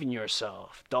 believe in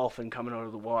yourself, dolphin coming out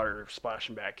of the water,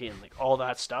 splashing back in, like, all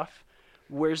that stuff.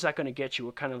 Where's that going to get you?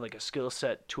 What kind of, like, a skill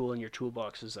set tool in your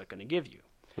toolbox is that going to give you?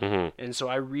 And so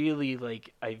I really,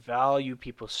 like, I value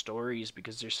people's stories,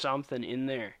 because there's something in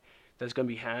there that's going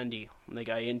to be handy. Like,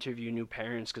 I interview new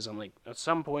parents because I'm like, at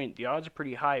some point, the odds are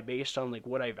pretty high based on, like,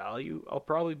 what I value. I'll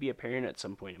probably be a parent at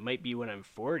some point. It might be when I'm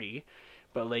 40,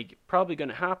 but, like, probably going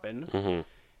to happen.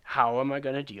 How am I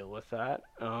going to deal with that?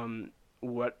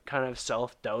 What kind of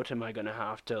self-doubt am I going to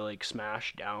have to, like,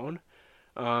 smash down?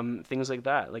 Things like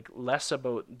that. Like, less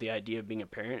about the idea of being a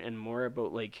parent and more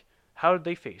about, like, how did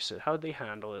they face it? How did they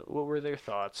handle it? What were their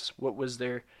thoughts?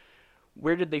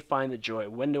 Where did they find the joy?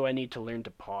 When do I need to learn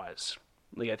to pause?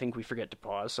 Like, I think we forget to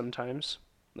pause sometimes.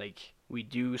 Like, we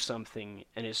do something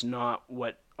and it's not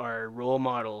what our role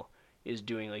model is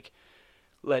doing. Like,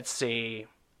 let's say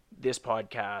this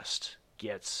podcast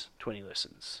gets 20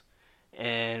 listens.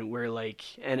 And we're like,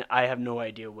 and I have no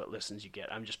idea what listens you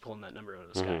get. I'm just pulling that number out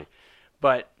of the sky.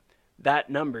 But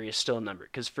that number is still a number.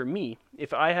 Because for me,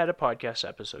 if I had a podcast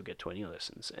episode get 20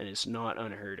 listens, and it's not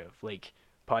unheard of, like,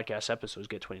 podcast episodes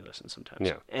get 20 listens sometimes.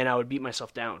 Yeah. And I would beat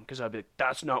myself down, because I'd be like,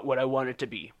 that's not what I want it to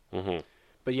be.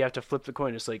 But you have to flip the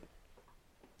coin. It's like,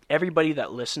 everybody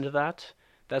that listened to that,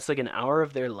 that's like an hour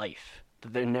of their life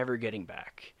that they're never getting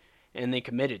back. And they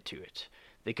committed to it.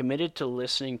 They committed to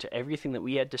listening to everything that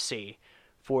we had to say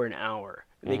for an hour.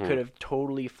 They could have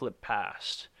totally flipped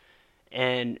past.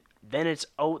 And then it's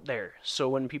out there. So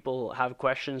when people have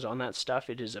questions on that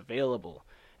stuff, it is available.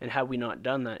 And had we not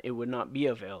done that, it would not be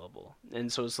available.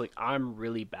 And so it's like, I'm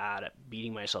really bad at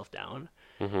beating myself down.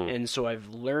 And so I've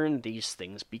learned these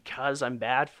things because I'm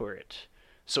bad for it.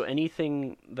 So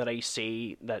anything that I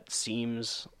say that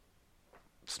seems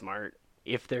smart,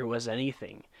 if there was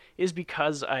anything, is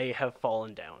because I have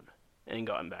fallen down and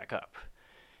gotten back up.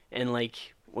 And,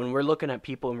 like, when we're looking at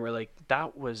people and we're like,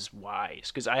 that was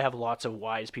wise, because I have lots of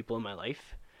wise people in my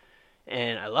life,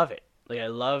 and I love it. Like, I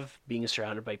love being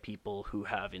surrounded by people who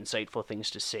have insightful things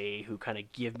to say, who kind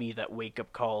of give me that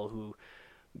wake-up call, who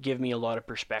give me a lot of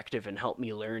perspective and help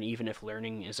me learn, even if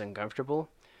learning is uncomfortable.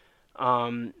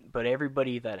 But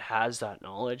everybody that has that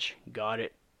knowledge got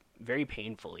it very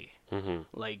painfully.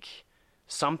 Like,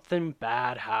 something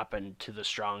bad happened to the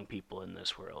strong people in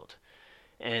this world,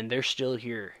 and they're still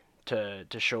here to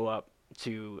show up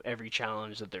to every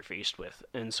challenge that they're faced with.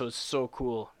 And so it's so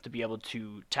cool to be able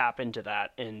to tap into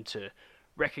that and to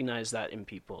recognize that in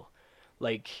people.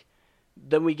 Like,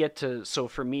 then we get to, so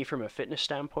for me, from a fitness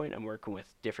standpoint, I'm working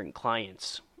with different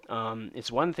clients.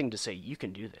 It's one thing to say, you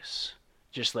can do this,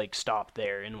 just like stop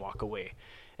there and walk away,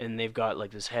 and they've got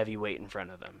like this heavy weight in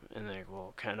front of them, and they're like,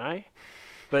 well, can I?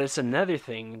 But it's another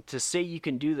thing to say you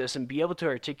can do this and be able to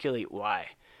articulate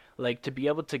why. Like, to be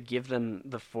able to give them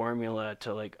the formula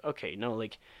to, like, okay, no,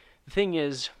 like, the thing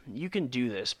is, you can do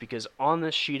this because on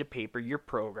this sheet of paper, your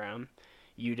program,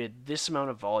 you did this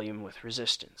amount of volume with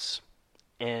resistance.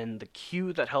 And the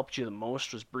cue that helped you the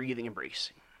most was breathing and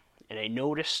bracing. And I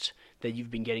noticed that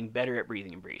you've been getting better at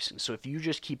breathing and bracing. So if you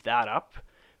just keep that up,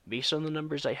 based on the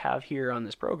numbers I have here on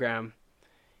this program,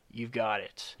 you've got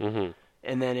it. Mm-hmm.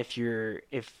 And then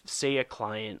if say a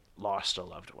client lost a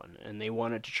loved one and they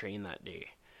wanted to train that day,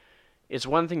 it's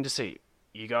one thing to say,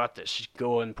 you got this, just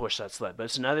go and push that sled. But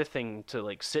it's another thing to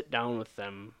like sit down with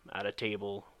them at a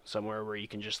table somewhere where you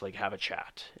can just like have a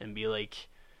chat and be like,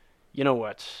 you know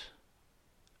what?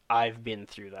 I've been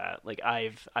through that. Like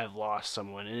I've lost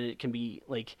someone, and it can be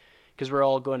like, because we're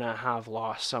all going to have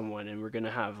lost someone, and we're going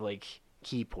to have like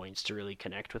key points to really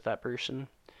connect with that person.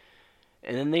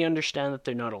 And then they understand that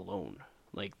they're not alone.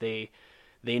 Like they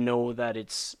know that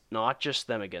it's not just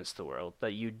them against the world,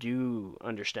 that you do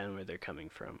understand where they're coming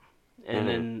from. And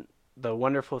then the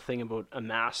wonderful thing about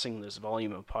amassing this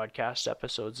volume of podcast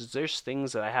episodes is there's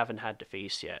things that I haven't had to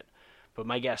face yet, but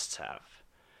my guests have.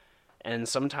 And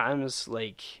sometimes,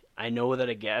 like, I know that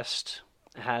a guest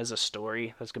has a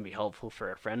story that's going to be helpful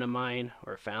for a friend of mine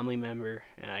or a family member,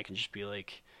 and I can just be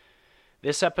like,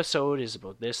 this episode is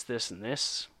about this, this, and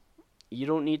this. You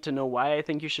don't need to know why I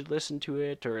think you should listen to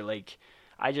it, or like,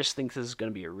 I just think this is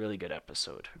going to be a really good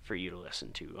episode for you to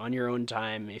listen to on your own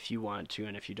time if you want to,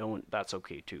 and if you don't, that's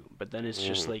okay too. But then it's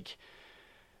just like,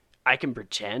 I can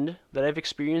pretend that I've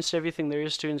experienced everything there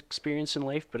is to experience in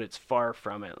life, but it's far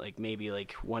from it. Like maybe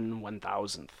like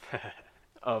 1/1000th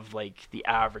of like the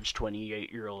average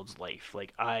 28-year-old's life.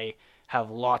 Like I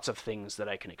have lots of things that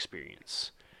I can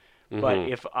experience. But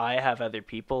if I have other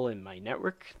people in my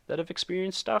network that have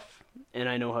experienced stuff, and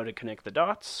I know how to connect the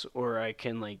dots, or I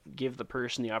can like give the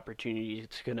person the opportunity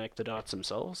to connect the dots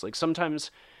themselves. Like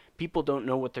sometimes people don't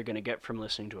know what they're going to get from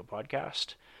listening to a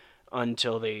podcast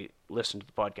until they listen to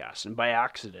the podcast. And by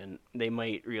accident, they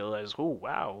might realize, oh,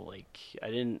 wow, like I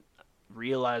didn't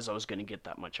realize I was going to get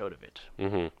that much out of it.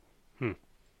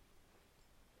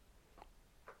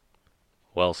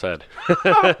 Well said.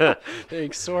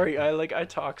 Thanks. Sorry, I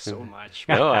talk so much.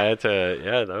 No, I had to.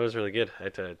 Yeah, that was really good. I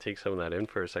had to take some of that in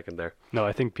for a second there. No,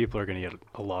 I think people are going to get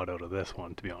a lot out of this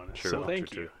one, to be honest. True. So,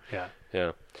 thank you. Yeah.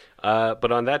 Yeah. But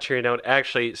on that cheery note,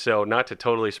 actually, so not to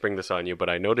totally spring this on you, but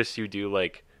I noticed you do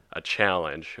like a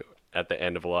challenge at the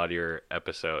end of a lot of your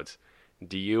episodes.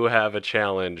 Do you have a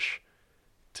challenge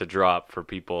to drop for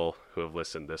people who have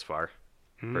listened this far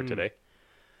for today?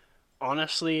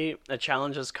 Honestly, a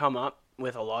challenge has come up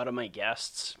with a lot of my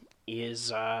guests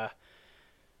is I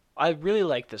really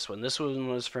like this one. This one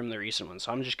was from the recent one,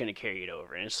 so I'm just going to carry it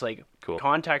over. And it's like, cool.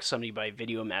 Contact somebody by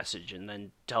video message and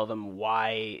then tell them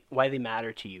why they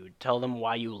matter to you. Tell them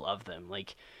why you love them.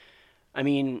 Like, I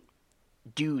mean,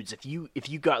 dudes, if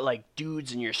you got like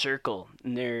dudes in your circle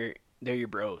and they're your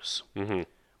bros.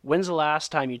 When's the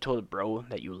last time you told a bro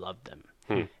that you loved them?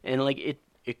 And like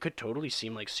it could totally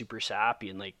seem like super sappy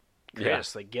and like,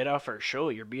 Chris, like get off our show.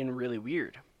 You're being really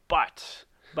weird. But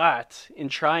in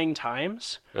trying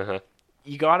times,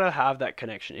 you gotta have that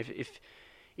connection.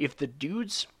 If the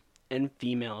dudes and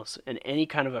females and any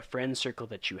kind of a friend circle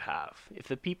that you have, if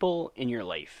the people in your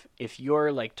life, if your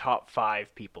like top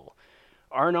 5 people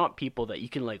are not people that you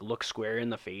can like look square in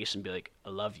the face and be like, I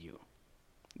love you,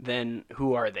 then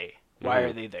who are they? Why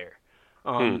are they there?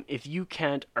 If you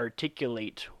can't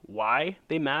articulate why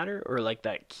they matter or like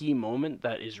that key moment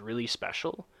that is really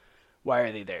special, why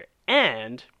are they there?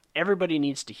 And everybody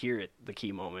needs to hear it, the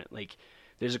key moment. Like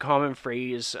there's a common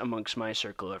phrase amongst my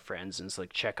circle of friends, and it's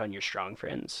like, check on your strong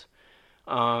friends.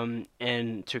 And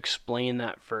to explain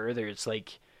that further, it's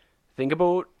like, think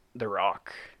about The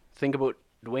Rock. Think about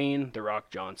Dwayne "The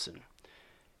Rock" Johnson.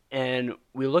 And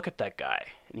we look at that guy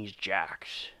and he's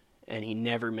jacked and he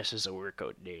never misses a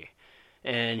workout day.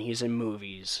 And he's in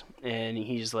movies, and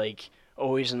he's like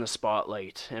always in the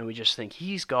spotlight, and we just think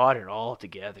he's got it all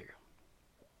together.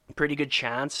 Pretty good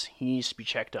chance he needs to be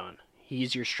checked on.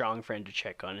 He's your strong friend to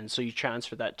check on. And so you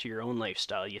transfer that to your own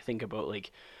lifestyle. You think about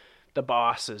like the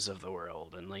bosses of the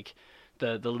world and like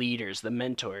the leaders, the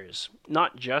mentors,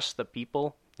 not just the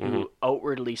people who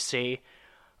outwardly say,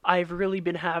 I've really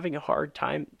been having a hard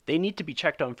time. They need to be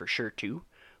checked on for sure too.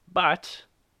 But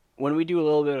when we do a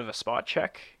little bit of a spot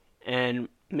check and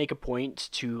make a point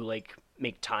to like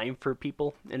make time for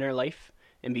people in our life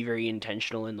and be very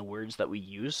intentional in the words that we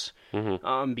use,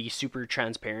 be super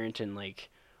transparent in like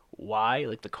why,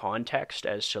 like the context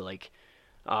as to like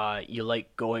you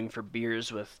like going for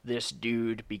beers with this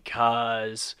dude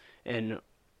because, and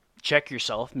check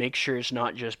yourself, make sure it's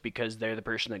not just because they're the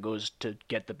person that goes to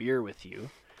get the beer with you.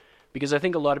 Because I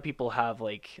think a lot of people have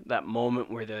like that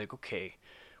moment where they're like, okay,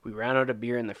 we ran out of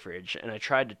beer in the fridge and I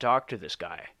tried to talk to this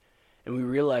guy and we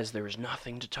realized there was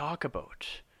nothing to talk about.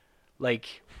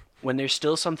 Like when there's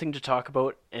still something to talk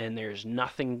about and there's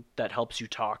nothing that helps you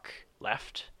talk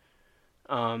left,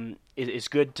 it's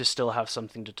good to still have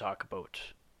something to talk about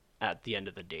at the end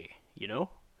of the day, you know?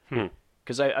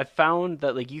 Because I found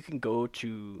that like you can go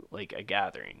to like a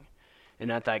gathering,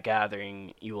 and at that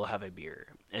gathering you will have a beer,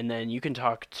 and then you can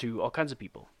talk to all kinds of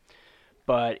people.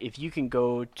 But if you can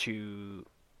go to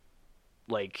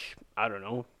like, I don't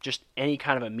know, just any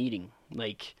kind of a meeting,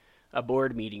 like a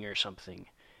board meeting or something,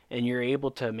 and you're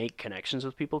able to make connections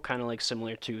with people, kind of like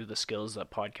similar to the skills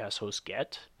that podcast hosts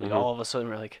get, like all of a sudden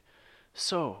we're like,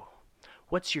 so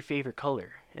what's your favorite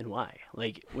color and why?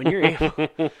 Like when you're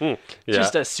able,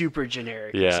 just a super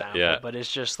generic example, but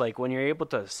it's just like when you're able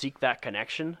to seek that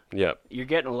connection, you're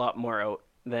getting a lot more out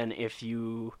than if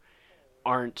you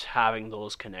aren't having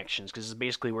those connections, because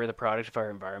basically we're the product of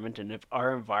our environment, and if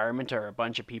our environment are a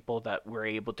bunch of people that we're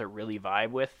able to really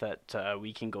vibe with, that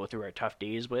we can go through our tough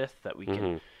days with, that we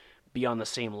can be on the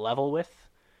same level with,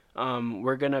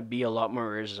 we're going to be a lot more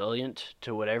resilient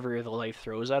to whatever the life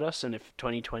throws at us. And if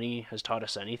 2020 has taught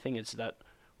us anything, it's that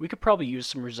we could probably use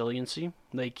some resiliency.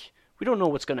 Like, we don't know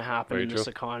what's going to happen in this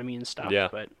economy and stuff,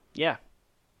 but yeah.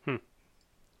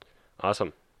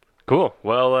 Awesome. Cool.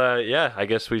 Well, I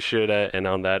guess we should, and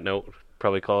on that note,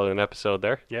 probably call it an episode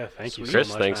there. Yeah, thank you Chris,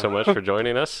 so much, thanks so much for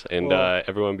joining us. And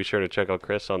everyone be sure to check out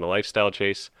Chris on the Lifestyle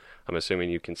Chase. I'm assuming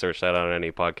you can search that on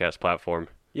any podcast platform.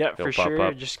 Yeah, for sure.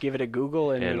 Up. Just give it a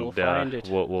Google and it'll find it.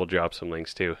 We'll drop some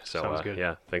links too. So, sounds good.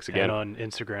 Yeah, thanks again. And on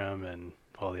Instagram and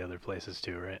all the other places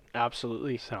too, right?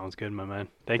 Absolutely. Sounds good, my man.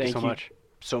 Thank you so much.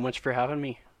 So much for having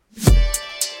me.